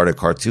in this part of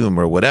Khartoum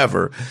or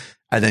whatever.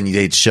 And then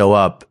they'd show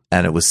up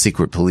and it was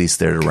secret police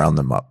there to round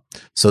them up.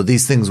 So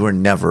these things were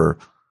never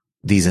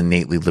these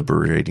innately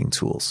liberating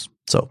tools.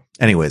 So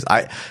anyways,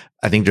 I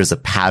think there's a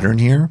pattern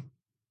here.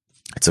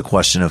 It's a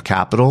question of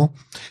capital.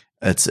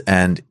 It's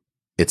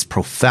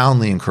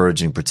profoundly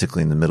encouraging,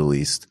 particularly in the Middle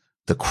East,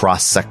 the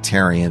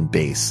cross-sectarian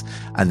base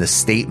and the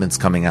statements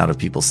coming out of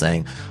people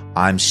saying,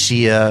 I'm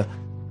Shia,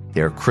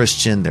 they're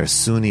Christian, they're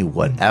Sunni,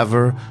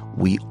 whatever.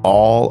 We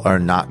all are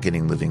not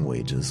getting living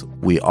wages.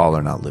 We all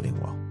are not living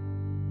well.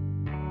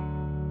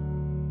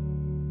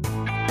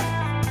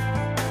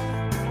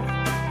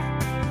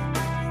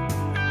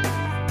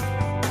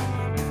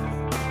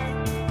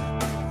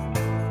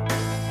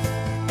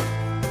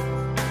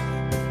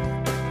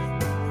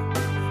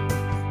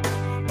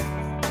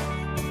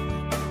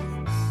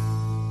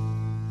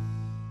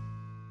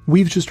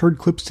 We've just heard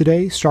clips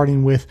today,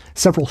 starting with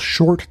several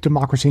short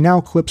Democracy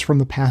Now! Clips from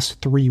the past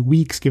 3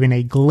 weeks, giving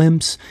a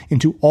glimpse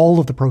into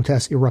all of the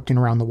protests erupting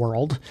around the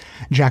world.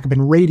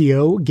 Jacobin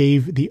Radio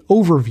gave the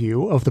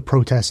overview of the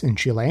protests in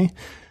Chile.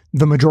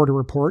 The Majority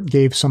Report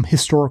gave some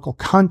historical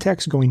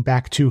context going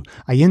back to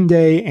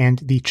Allende and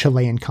the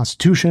Chilean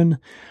Constitution.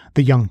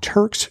 The Young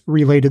Turks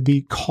related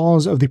the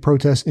cause of the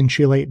protests in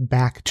Chile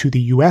back to the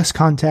U.S.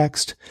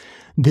 context.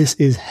 This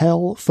Is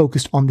Hell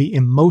focused on the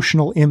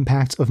emotional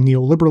impacts of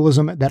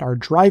neoliberalism that are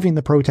driving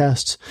the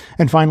protests.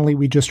 And finally,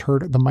 we just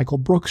heard the Michael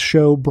Brooks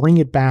Show bring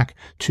it back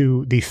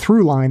to the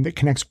through line that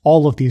connects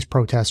all of these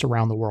protests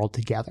around the world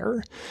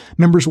together.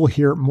 Members will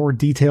hear more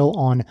detail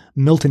on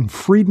Milton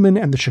Friedman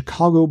and the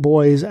Chicago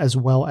Boys, as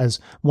well as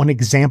one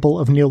example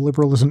of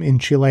neoliberalism in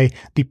Chile,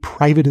 the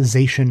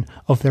privatization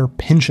of their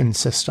pension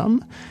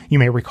system. You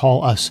may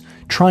recall us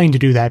trying to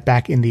do that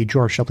back in the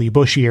George W.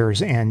 Bush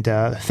years and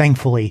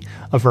thankfully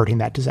averting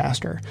that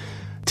disaster.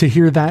 To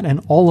hear that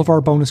and all of our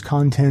bonus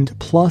content,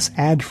 plus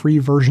ad-free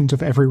versions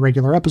of every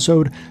regular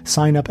episode,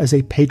 sign up as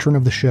a patron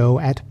of the show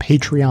at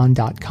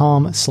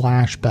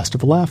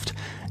patreon.com/bestofleft.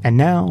 And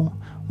now,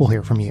 we'll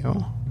hear from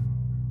you.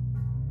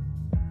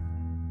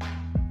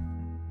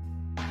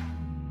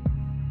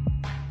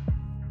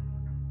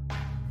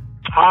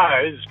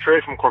 Hi, this is Trey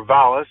from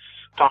Corvallis,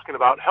 talking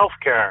about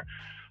healthcare.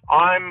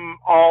 I'm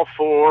all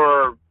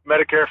for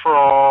Medicare for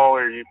all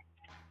or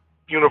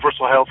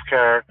universal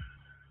healthcare.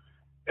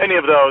 Any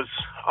of those.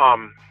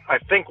 I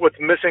think what's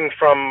missing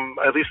from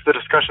at least the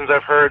discussions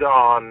I've heard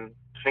on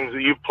things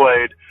that you've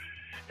played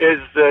is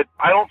that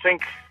I don't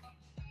think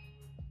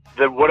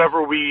that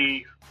whatever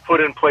we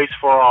put in place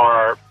for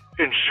our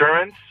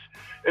insurance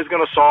is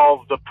going to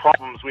solve the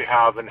problems we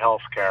have in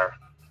healthcare.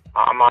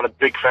 I'm not a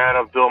big fan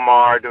of Bill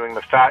Maher doing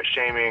the fat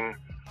shaming,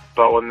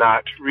 but when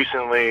that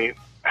recently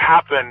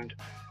happened,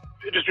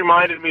 it just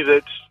reminded me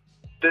that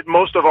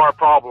most of our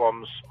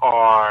problems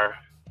are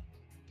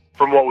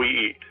from what we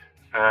eat.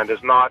 And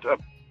it's not a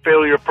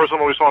failure of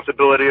personal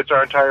responsibility. It's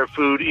our entire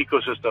food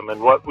ecosystem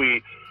and what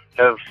we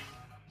have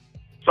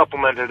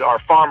supplemented our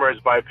farmers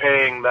by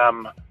paying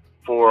them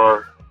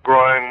for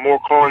growing more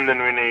corn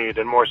than we need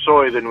and more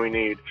soy than we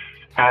need.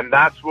 And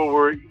that's what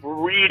we're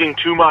eating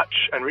too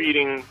much, and we're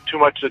eating too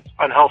much that's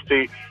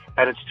unhealthy,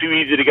 and it's too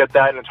easy to get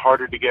that, and it's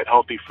harder to get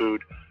healthy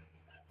food.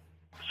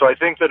 So I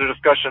think that a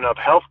discussion of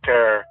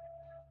healthcare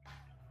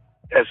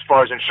as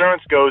far as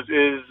insurance goes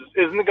isn't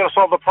going to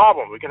solve the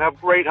problem. We can have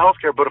great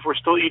healthcare, but if we're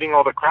still eating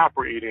all the crap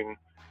we're eating,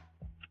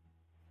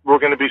 we're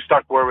going to be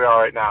stuck where we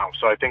are right now.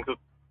 So I think that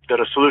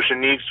a solution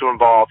needs to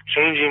involve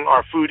changing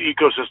our food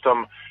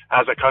ecosystem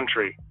as a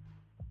country.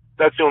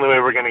 That's the only way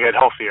we're going to get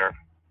healthier.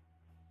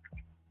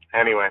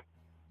 Anyway,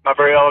 not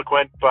very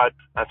eloquent, but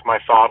that's my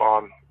thought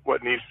on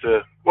what needs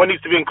to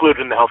be included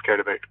in the healthcare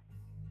debate.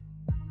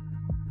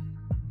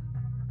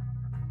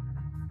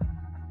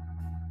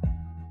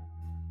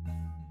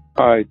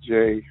 Hi,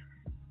 Jay.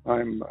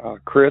 I'm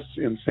Chris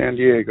in San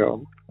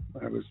Diego.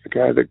 I was the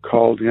guy that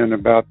called in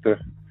about the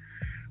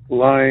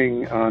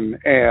lying on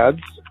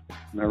ads,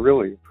 and I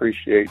really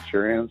appreciate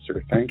your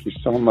answer. Thank you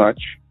so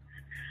much.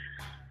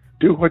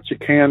 Do what you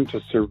can to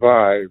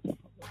survive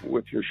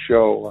with your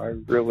show. I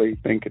really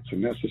think it's a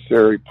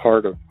necessary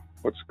part of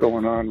what's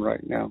going on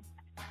right now.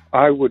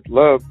 I would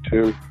love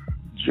to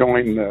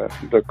join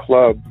the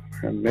club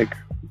and make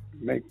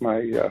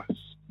my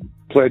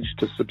pledge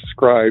to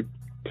subscribe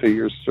to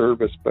your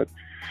service, but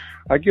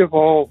I give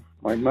all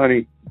my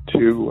money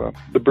to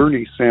the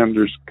Bernie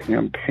Sanders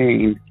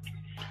campaign.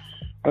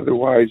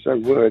 Otherwise I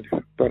would,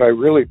 but I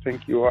really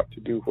think you ought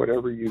to do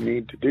whatever you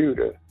need to do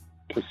to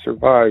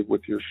survive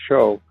with your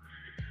show.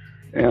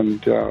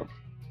 And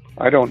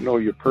I don't know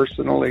you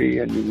personally,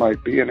 and you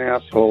might be an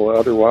asshole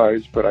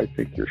otherwise, but I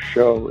think your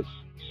show is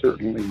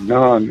certainly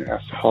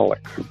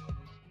non-assholic.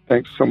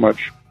 Thanks so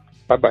much.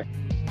 Bye-bye.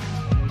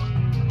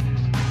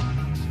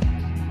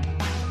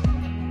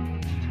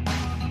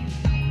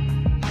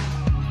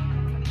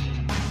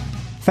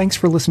 Thanks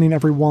for listening,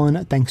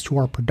 everyone. Thanks to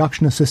our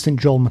production assistant,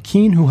 Joel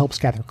McKean, who helps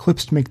gather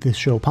clips to make this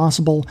show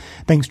possible.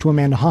 Thanks to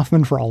Amanda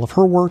Hoffman for all of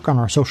her work on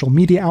our social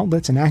media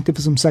outlets and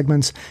activism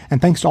segments.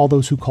 And thanks to all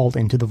those who called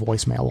into the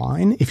voicemail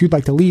line. If you'd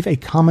like to leave a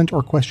comment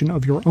or question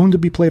of your own to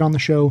be played on the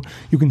show,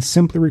 you can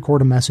simply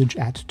record a message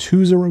at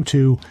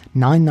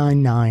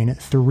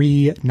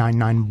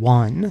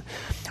 202-999-3991.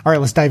 All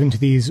right, let's dive into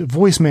these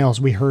voicemails.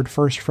 We heard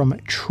first from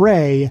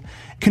Trey,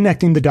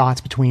 connecting the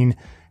dots between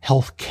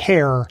health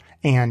care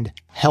and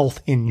health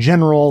in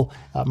general,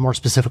 more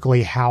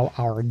specifically how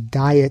our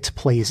diet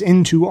plays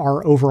into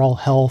our overall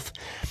health.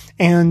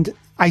 And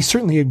I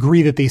certainly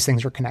agree that these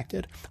things are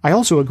connected. I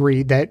also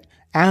agree that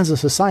as a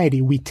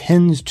society, we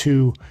tend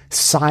to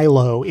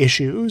silo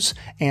issues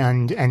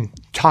and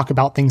talk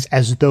about things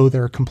as though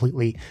they're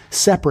completely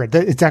separate.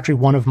 It's actually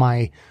one of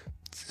my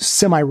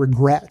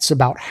semi-regrets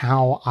about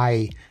how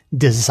I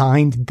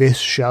designed this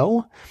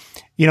show.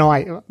 You know,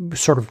 I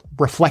sort of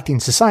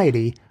reflecting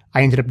society,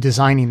 I ended up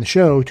designing the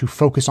show to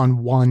focus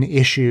on one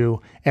issue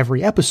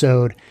every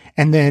episode.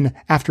 And then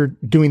after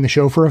doing the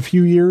show for a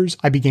few years,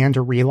 I began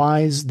to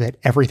realize that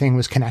everything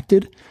was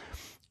connected.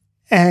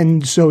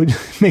 And so it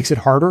makes it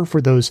harder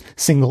for those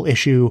single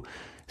issue,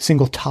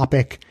 single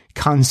topic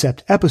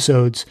concept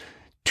episodes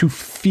to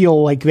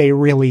feel like they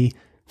really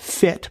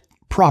fit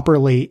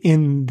properly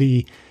in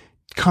the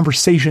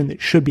conversation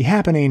that should be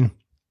happening.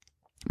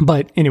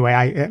 But anyway,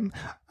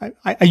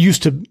 I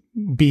used to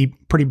be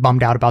pretty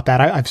bummed out about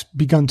that. I've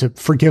begun to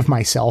forgive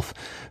myself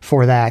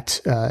for that,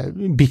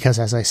 because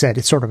as I said,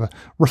 it's sort of a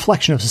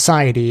reflection of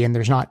society and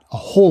there's not a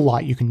whole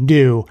lot you can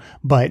do,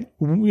 but,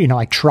 you know,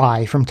 I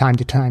try from time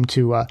to time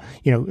to,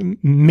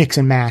 mix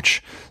and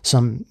match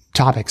some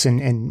topics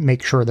and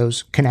make sure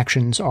those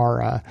connections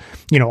are,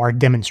 are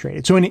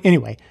demonstrated. So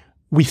anyway,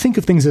 we think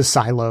of things as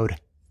siloed.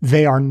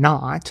 They are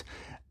not.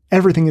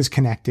 Everything is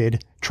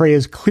connected. Trey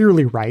is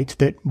clearly right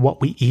that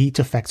what we eat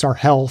affects our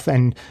health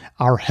and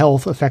our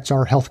health affects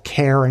our health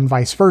care and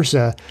vice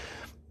versa.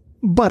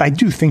 But I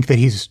do think that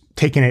he's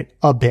taken it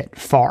a bit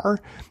far.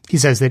 He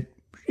says that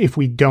if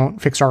we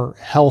don't fix our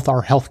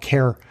health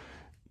care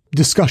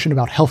discussion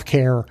about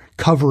healthcare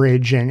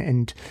coverage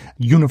and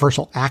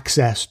universal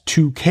access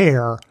to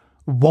care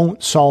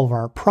won't solve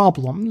our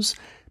problems.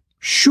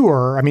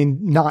 Sure, I mean,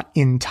 not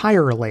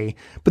entirely,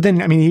 but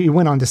then, I mean, he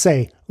went on to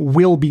say,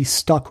 we'll be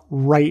stuck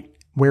right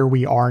where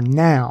we are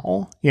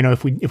now. You know,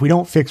 if we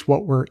don't fix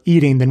what we're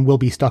eating, then we'll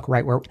be stuck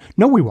right where,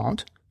 no, we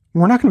won't.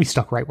 We're not going to be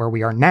stuck right where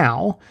we are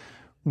now.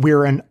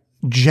 We're an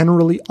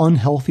generally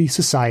unhealthy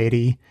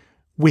society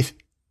with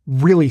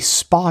really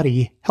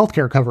spotty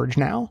healthcare coverage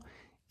now.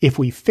 If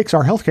we fix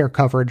our healthcare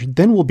coverage,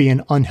 then we'll be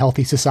an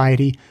unhealthy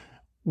society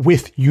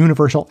with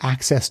universal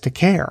access to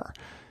care.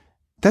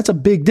 That's a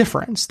big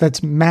difference.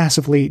 That's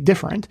massively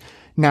different.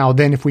 Now,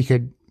 then if we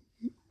could,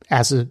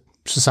 as a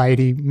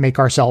society, make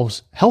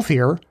ourselves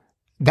healthier,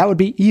 that would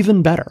be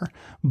even better.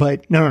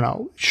 But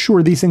no.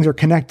 Sure, these things are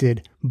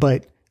connected,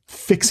 but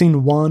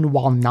fixing one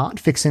while not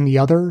fixing the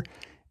other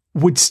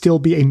would still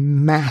be a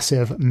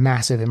massive,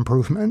 massive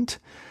improvement.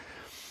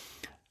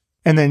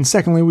 And then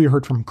secondly, we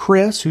heard from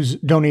Chris, who's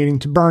donating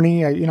to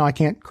Bernie. I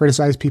can't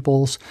criticize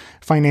people's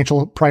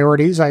financial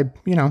priorities.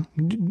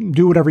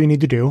 Do whatever you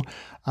need to do.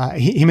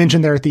 He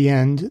mentioned there at the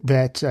end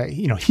that,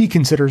 he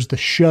considers the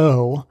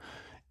show,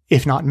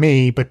 if not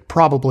me, but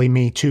probably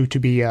me too, to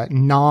be a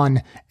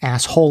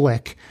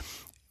non-assholic,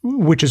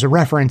 which is a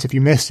reference, if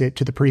you missed it,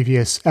 to the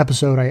previous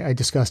episode. I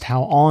discussed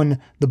how on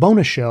the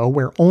bonus show,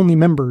 where only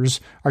members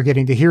are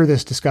getting to hear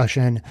this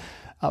discussion,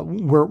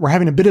 we're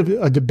having a bit of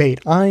a debate.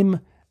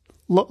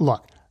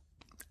 Look,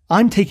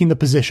 I'm taking the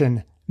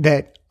position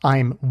that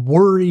I'm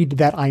worried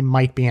that I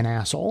might be an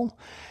asshole.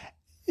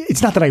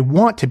 It's not that I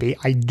want to be.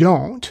 I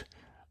don't.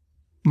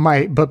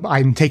 But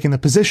I'm taking the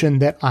position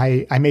that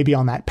I may be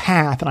on that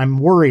path and I'm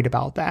worried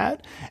about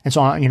that. And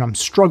so, I'm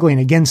struggling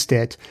against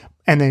it.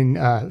 And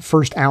then,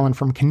 first Alan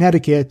from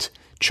Connecticut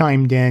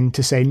chimed in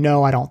to say,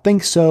 no, I don't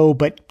think so,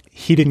 but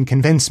he didn't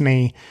convince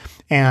me.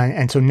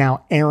 And so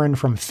now Erin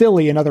from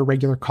Philly, another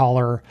regular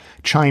caller,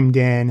 chimed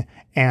in,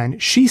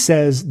 and she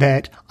says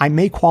that I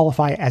may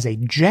qualify as a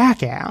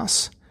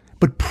jackass,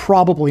 but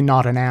probably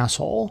not an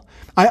asshole.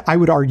 I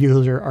would argue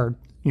those are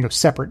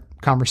separate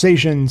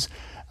conversations.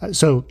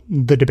 So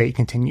the debate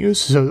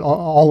continues. So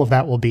all of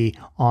that will be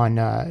on,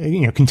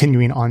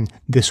 continuing on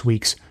this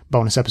week's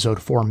bonus episode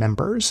for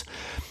members.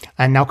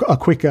 And now a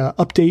quick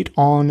update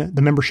on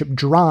the membership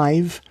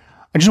drive.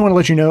 I just want to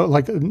let you know,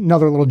 like,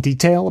 another little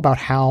detail about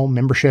how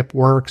membership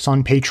works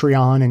on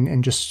Patreon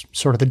and just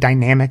sort of the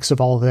dynamics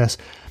of all of this.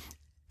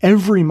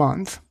 Every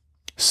month,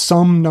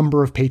 some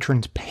number of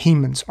patrons'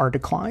 payments are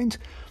declined.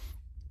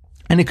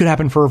 And it could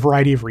happen for a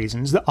variety of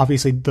reasons.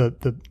 Obviously,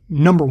 the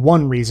number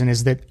one reason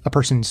is that a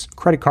person's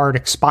credit card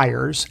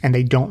expires and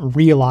they don't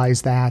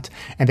realize that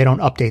and they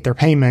don't update their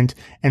payment.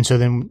 And so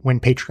then when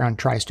Patreon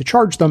tries to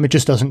charge them, it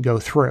just doesn't go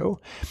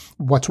through.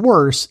 What's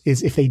worse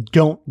is if they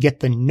don't get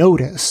the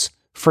notice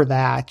for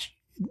that,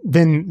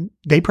 then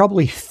they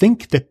probably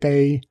think that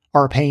they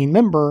are a paying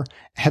member,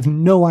 have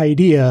no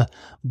idea,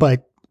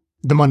 but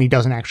the money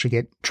doesn't actually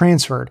get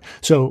transferred.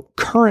 So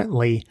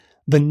currently,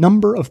 the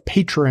number of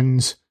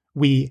patrons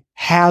we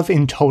have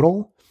in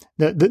total,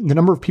 the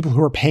number of people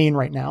who are paying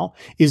right now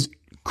is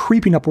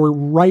creeping up. We're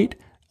right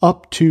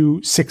up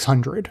to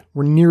 600.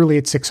 We're nearly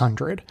at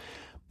 600.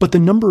 But the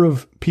number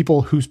of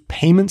people whose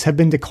payments have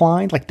been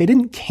declined, like they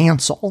didn't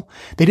cancel,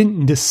 they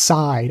didn't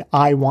decide,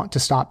 I want to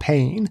stop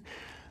paying.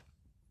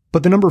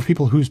 But the number of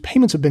people whose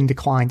payments have been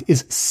declined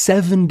is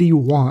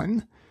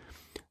 71.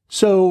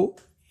 So,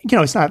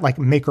 it's not like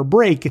make or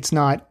break. It's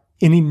not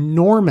an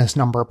enormous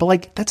number, but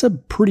like that's a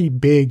pretty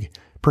big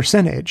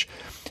percentage.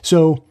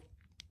 So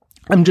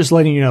I'm just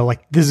letting you know,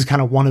 like, this is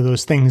kind of one of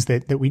those things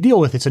that we deal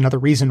with. It's another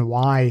reason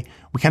why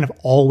we kind of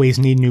always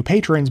need new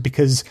patrons,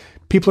 because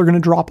people are going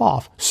to drop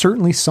off.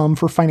 Certainly some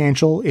for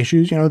financial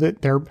issues,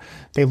 that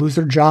they lose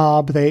their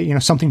job. They,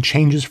 something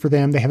changes for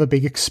them. They have a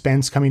big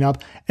expense coming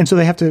up. And so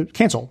they have to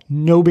cancel.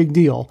 No big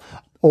deal.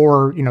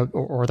 Or,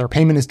 or their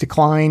payment is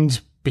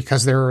declined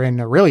because they're in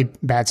a really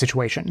bad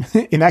situation.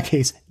 In that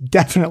case,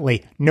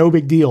 definitely no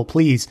big deal.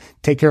 Please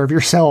take care of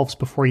yourselves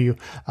before you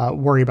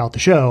worry about the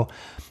show.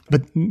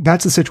 But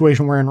that's the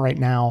situation we're in right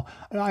now.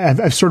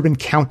 I've sort of been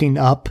counting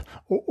up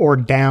or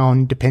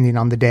down depending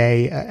on the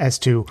day as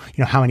to,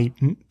 how many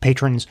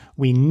patrons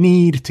we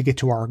need to get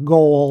to our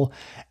goal.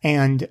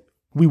 And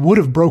we would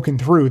have broken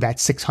through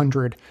that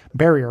 600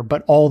 barrier,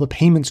 but all the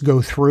payments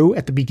go through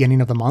at the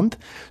beginning of the month.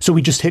 So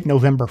we just hit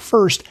November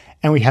 1st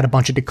and we had a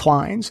bunch of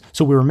declines.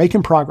 So we were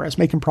making progress,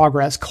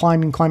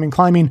 climbing.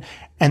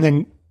 And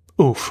then,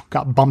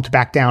 got bumped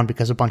back down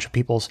because a bunch of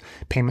people's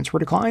payments were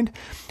declined.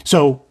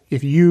 So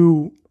if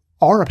you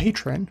are a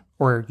patron,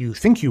 or you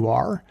think you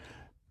are,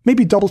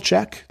 maybe double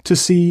check to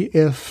see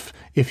if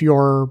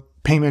your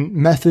payment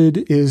method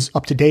is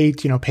up to date,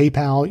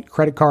 PayPal,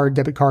 credit card,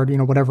 debit card,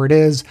 whatever it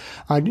is,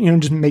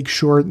 just make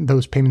sure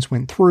those payments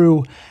went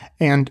through.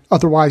 And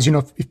otherwise,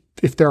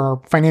 if there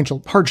are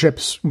financial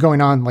hardships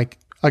going on, like,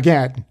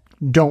 again,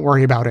 don't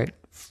worry about it.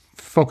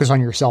 Focus on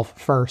yourself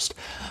first.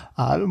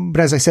 But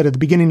as I said at the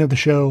beginning of the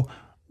show,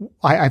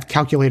 I've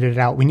calculated it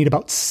out. We need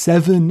about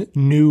 7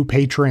 new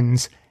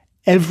patrons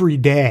every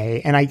day.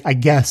 And I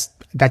guess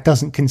that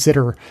doesn't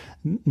consider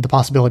the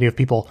possibility of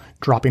people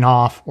dropping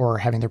off or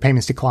having their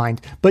payments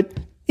declined. But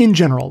in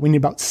general, we need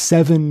about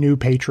 7 new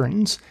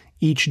patrons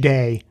each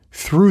day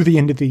through the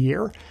end of the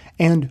year.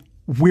 And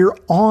we're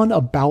on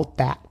about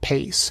that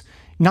pace.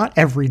 Not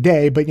every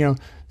day, but,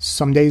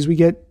 some days we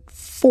get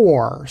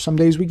 4, some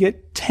days we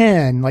get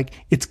 10. Like,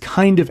 it's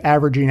kind of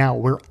averaging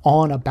out. We're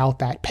on about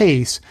that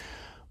pace.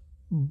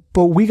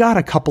 But we got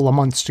a couple of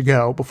months to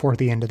go before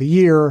the end of the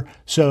year.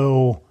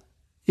 So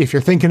if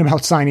you're thinking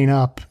about signing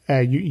up,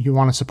 you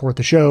want to support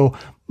the show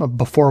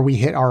before we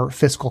hit our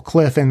fiscal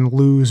cliff and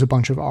lose a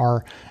bunch of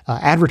our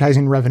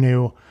advertising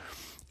revenue.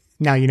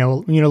 Now, a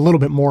little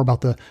bit more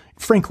about the,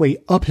 frankly,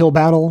 uphill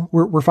battle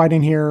we're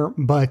fighting here,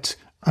 but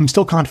I'm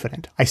still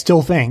confident. I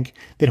still think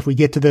that if we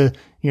get to the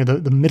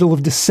middle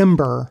of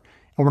December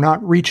and we're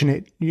not reaching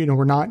it,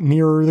 we're not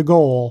near the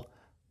goal,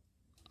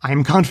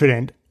 I'm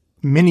confident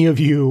many of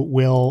you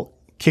will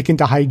kick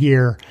into high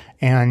gear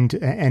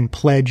and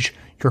pledge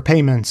your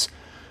payments.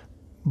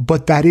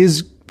 But that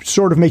is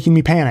sort of making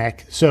me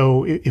panic.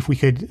 So if we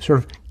could sort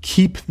of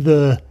keep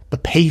the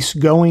pace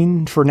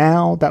going for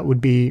now, that would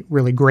be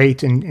really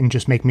great and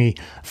just make me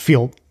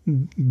feel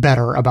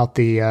better about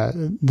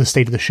the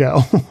state of the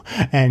show.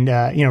 And,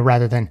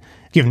 rather than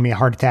giving me a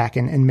heart attack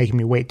and making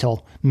me wait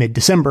till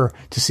mid-December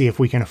to see if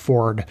we can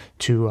afford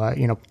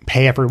to,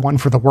 pay everyone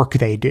for the work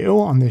they do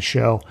on this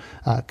show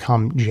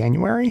come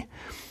January.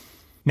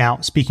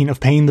 Now, speaking of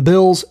paying the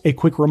bills, a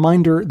quick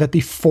reminder that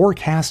the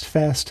Forecast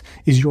Fest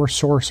is your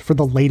source for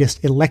the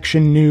latest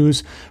election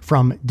news,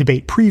 from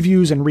debate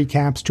previews and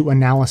recaps to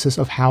analysis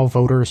of how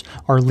voters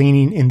are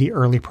leaning in the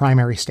early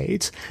primary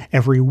states.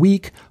 Every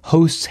week,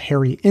 hosts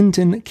Harry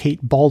Inton,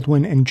 Kate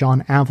Baldwin, and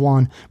John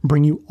Avlon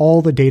bring you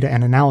all the data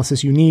and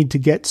analysis you need to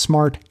get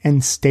smart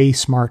and stay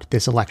smart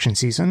this election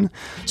season.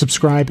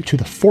 Subscribe to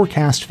the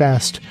Forecast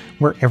Fest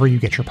wherever you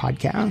get your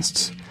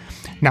podcasts.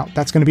 Now,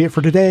 that's going to be it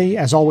for today.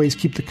 As always,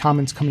 keep the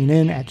comments coming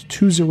in at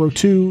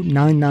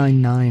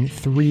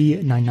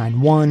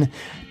 202-999-3991.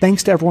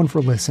 Thanks to everyone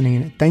for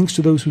listening. Thanks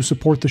to those who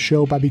support the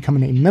show by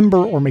becoming a member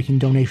or making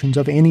donations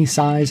of any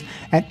size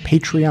at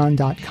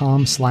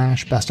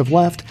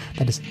patreon.com/bestofleft.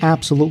 That is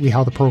absolutely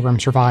how the program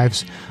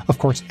survives. Of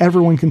course,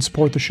 everyone can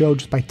support the show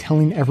just by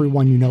telling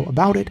everyone you know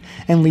about it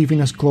and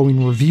leaving us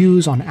glowing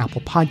reviews on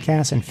Apple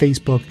Podcasts and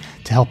Facebook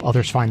to help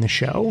others find the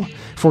show.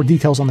 For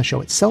details on the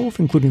show itself,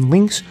 including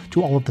links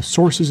to all of the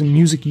sources and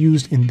music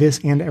used in this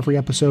and every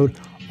episode,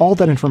 all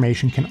that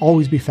information can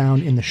always be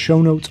found in the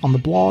show notes on the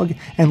blog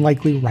and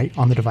likely right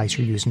on the device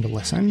you're using to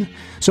listen.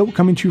 So,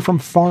 coming to you from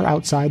far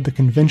outside the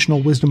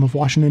conventional wisdom of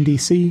Washington,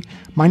 D.C.,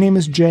 my name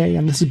is Jay,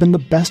 and this has been the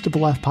Best of the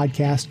Left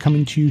podcast,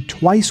 coming to you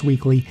twice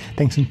weekly,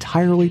 thanks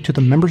entirely to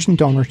the members and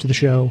donors to the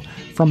show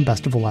from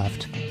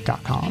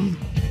bestoftheleft.com.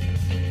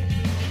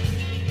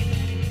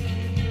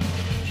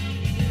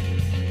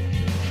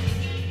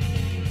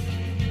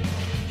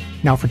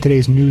 Now for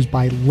today's news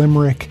by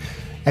Limerick.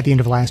 At the end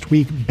of last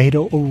week,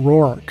 Beto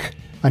O'Rourke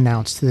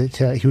announced that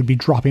he would be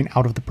dropping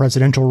out of the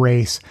presidential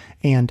race,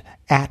 and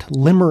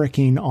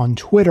 @Limericking on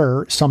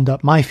Twitter summed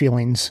up my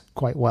feelings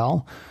quite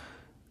well.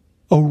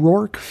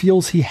 O'Rourke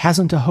feels he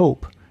hasn't a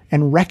hope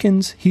and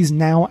reckons he's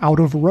now out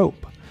of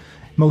rope.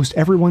 Most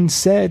everyone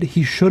said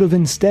he should have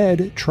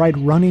instead tried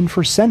running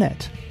for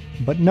Senate,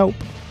 but nope.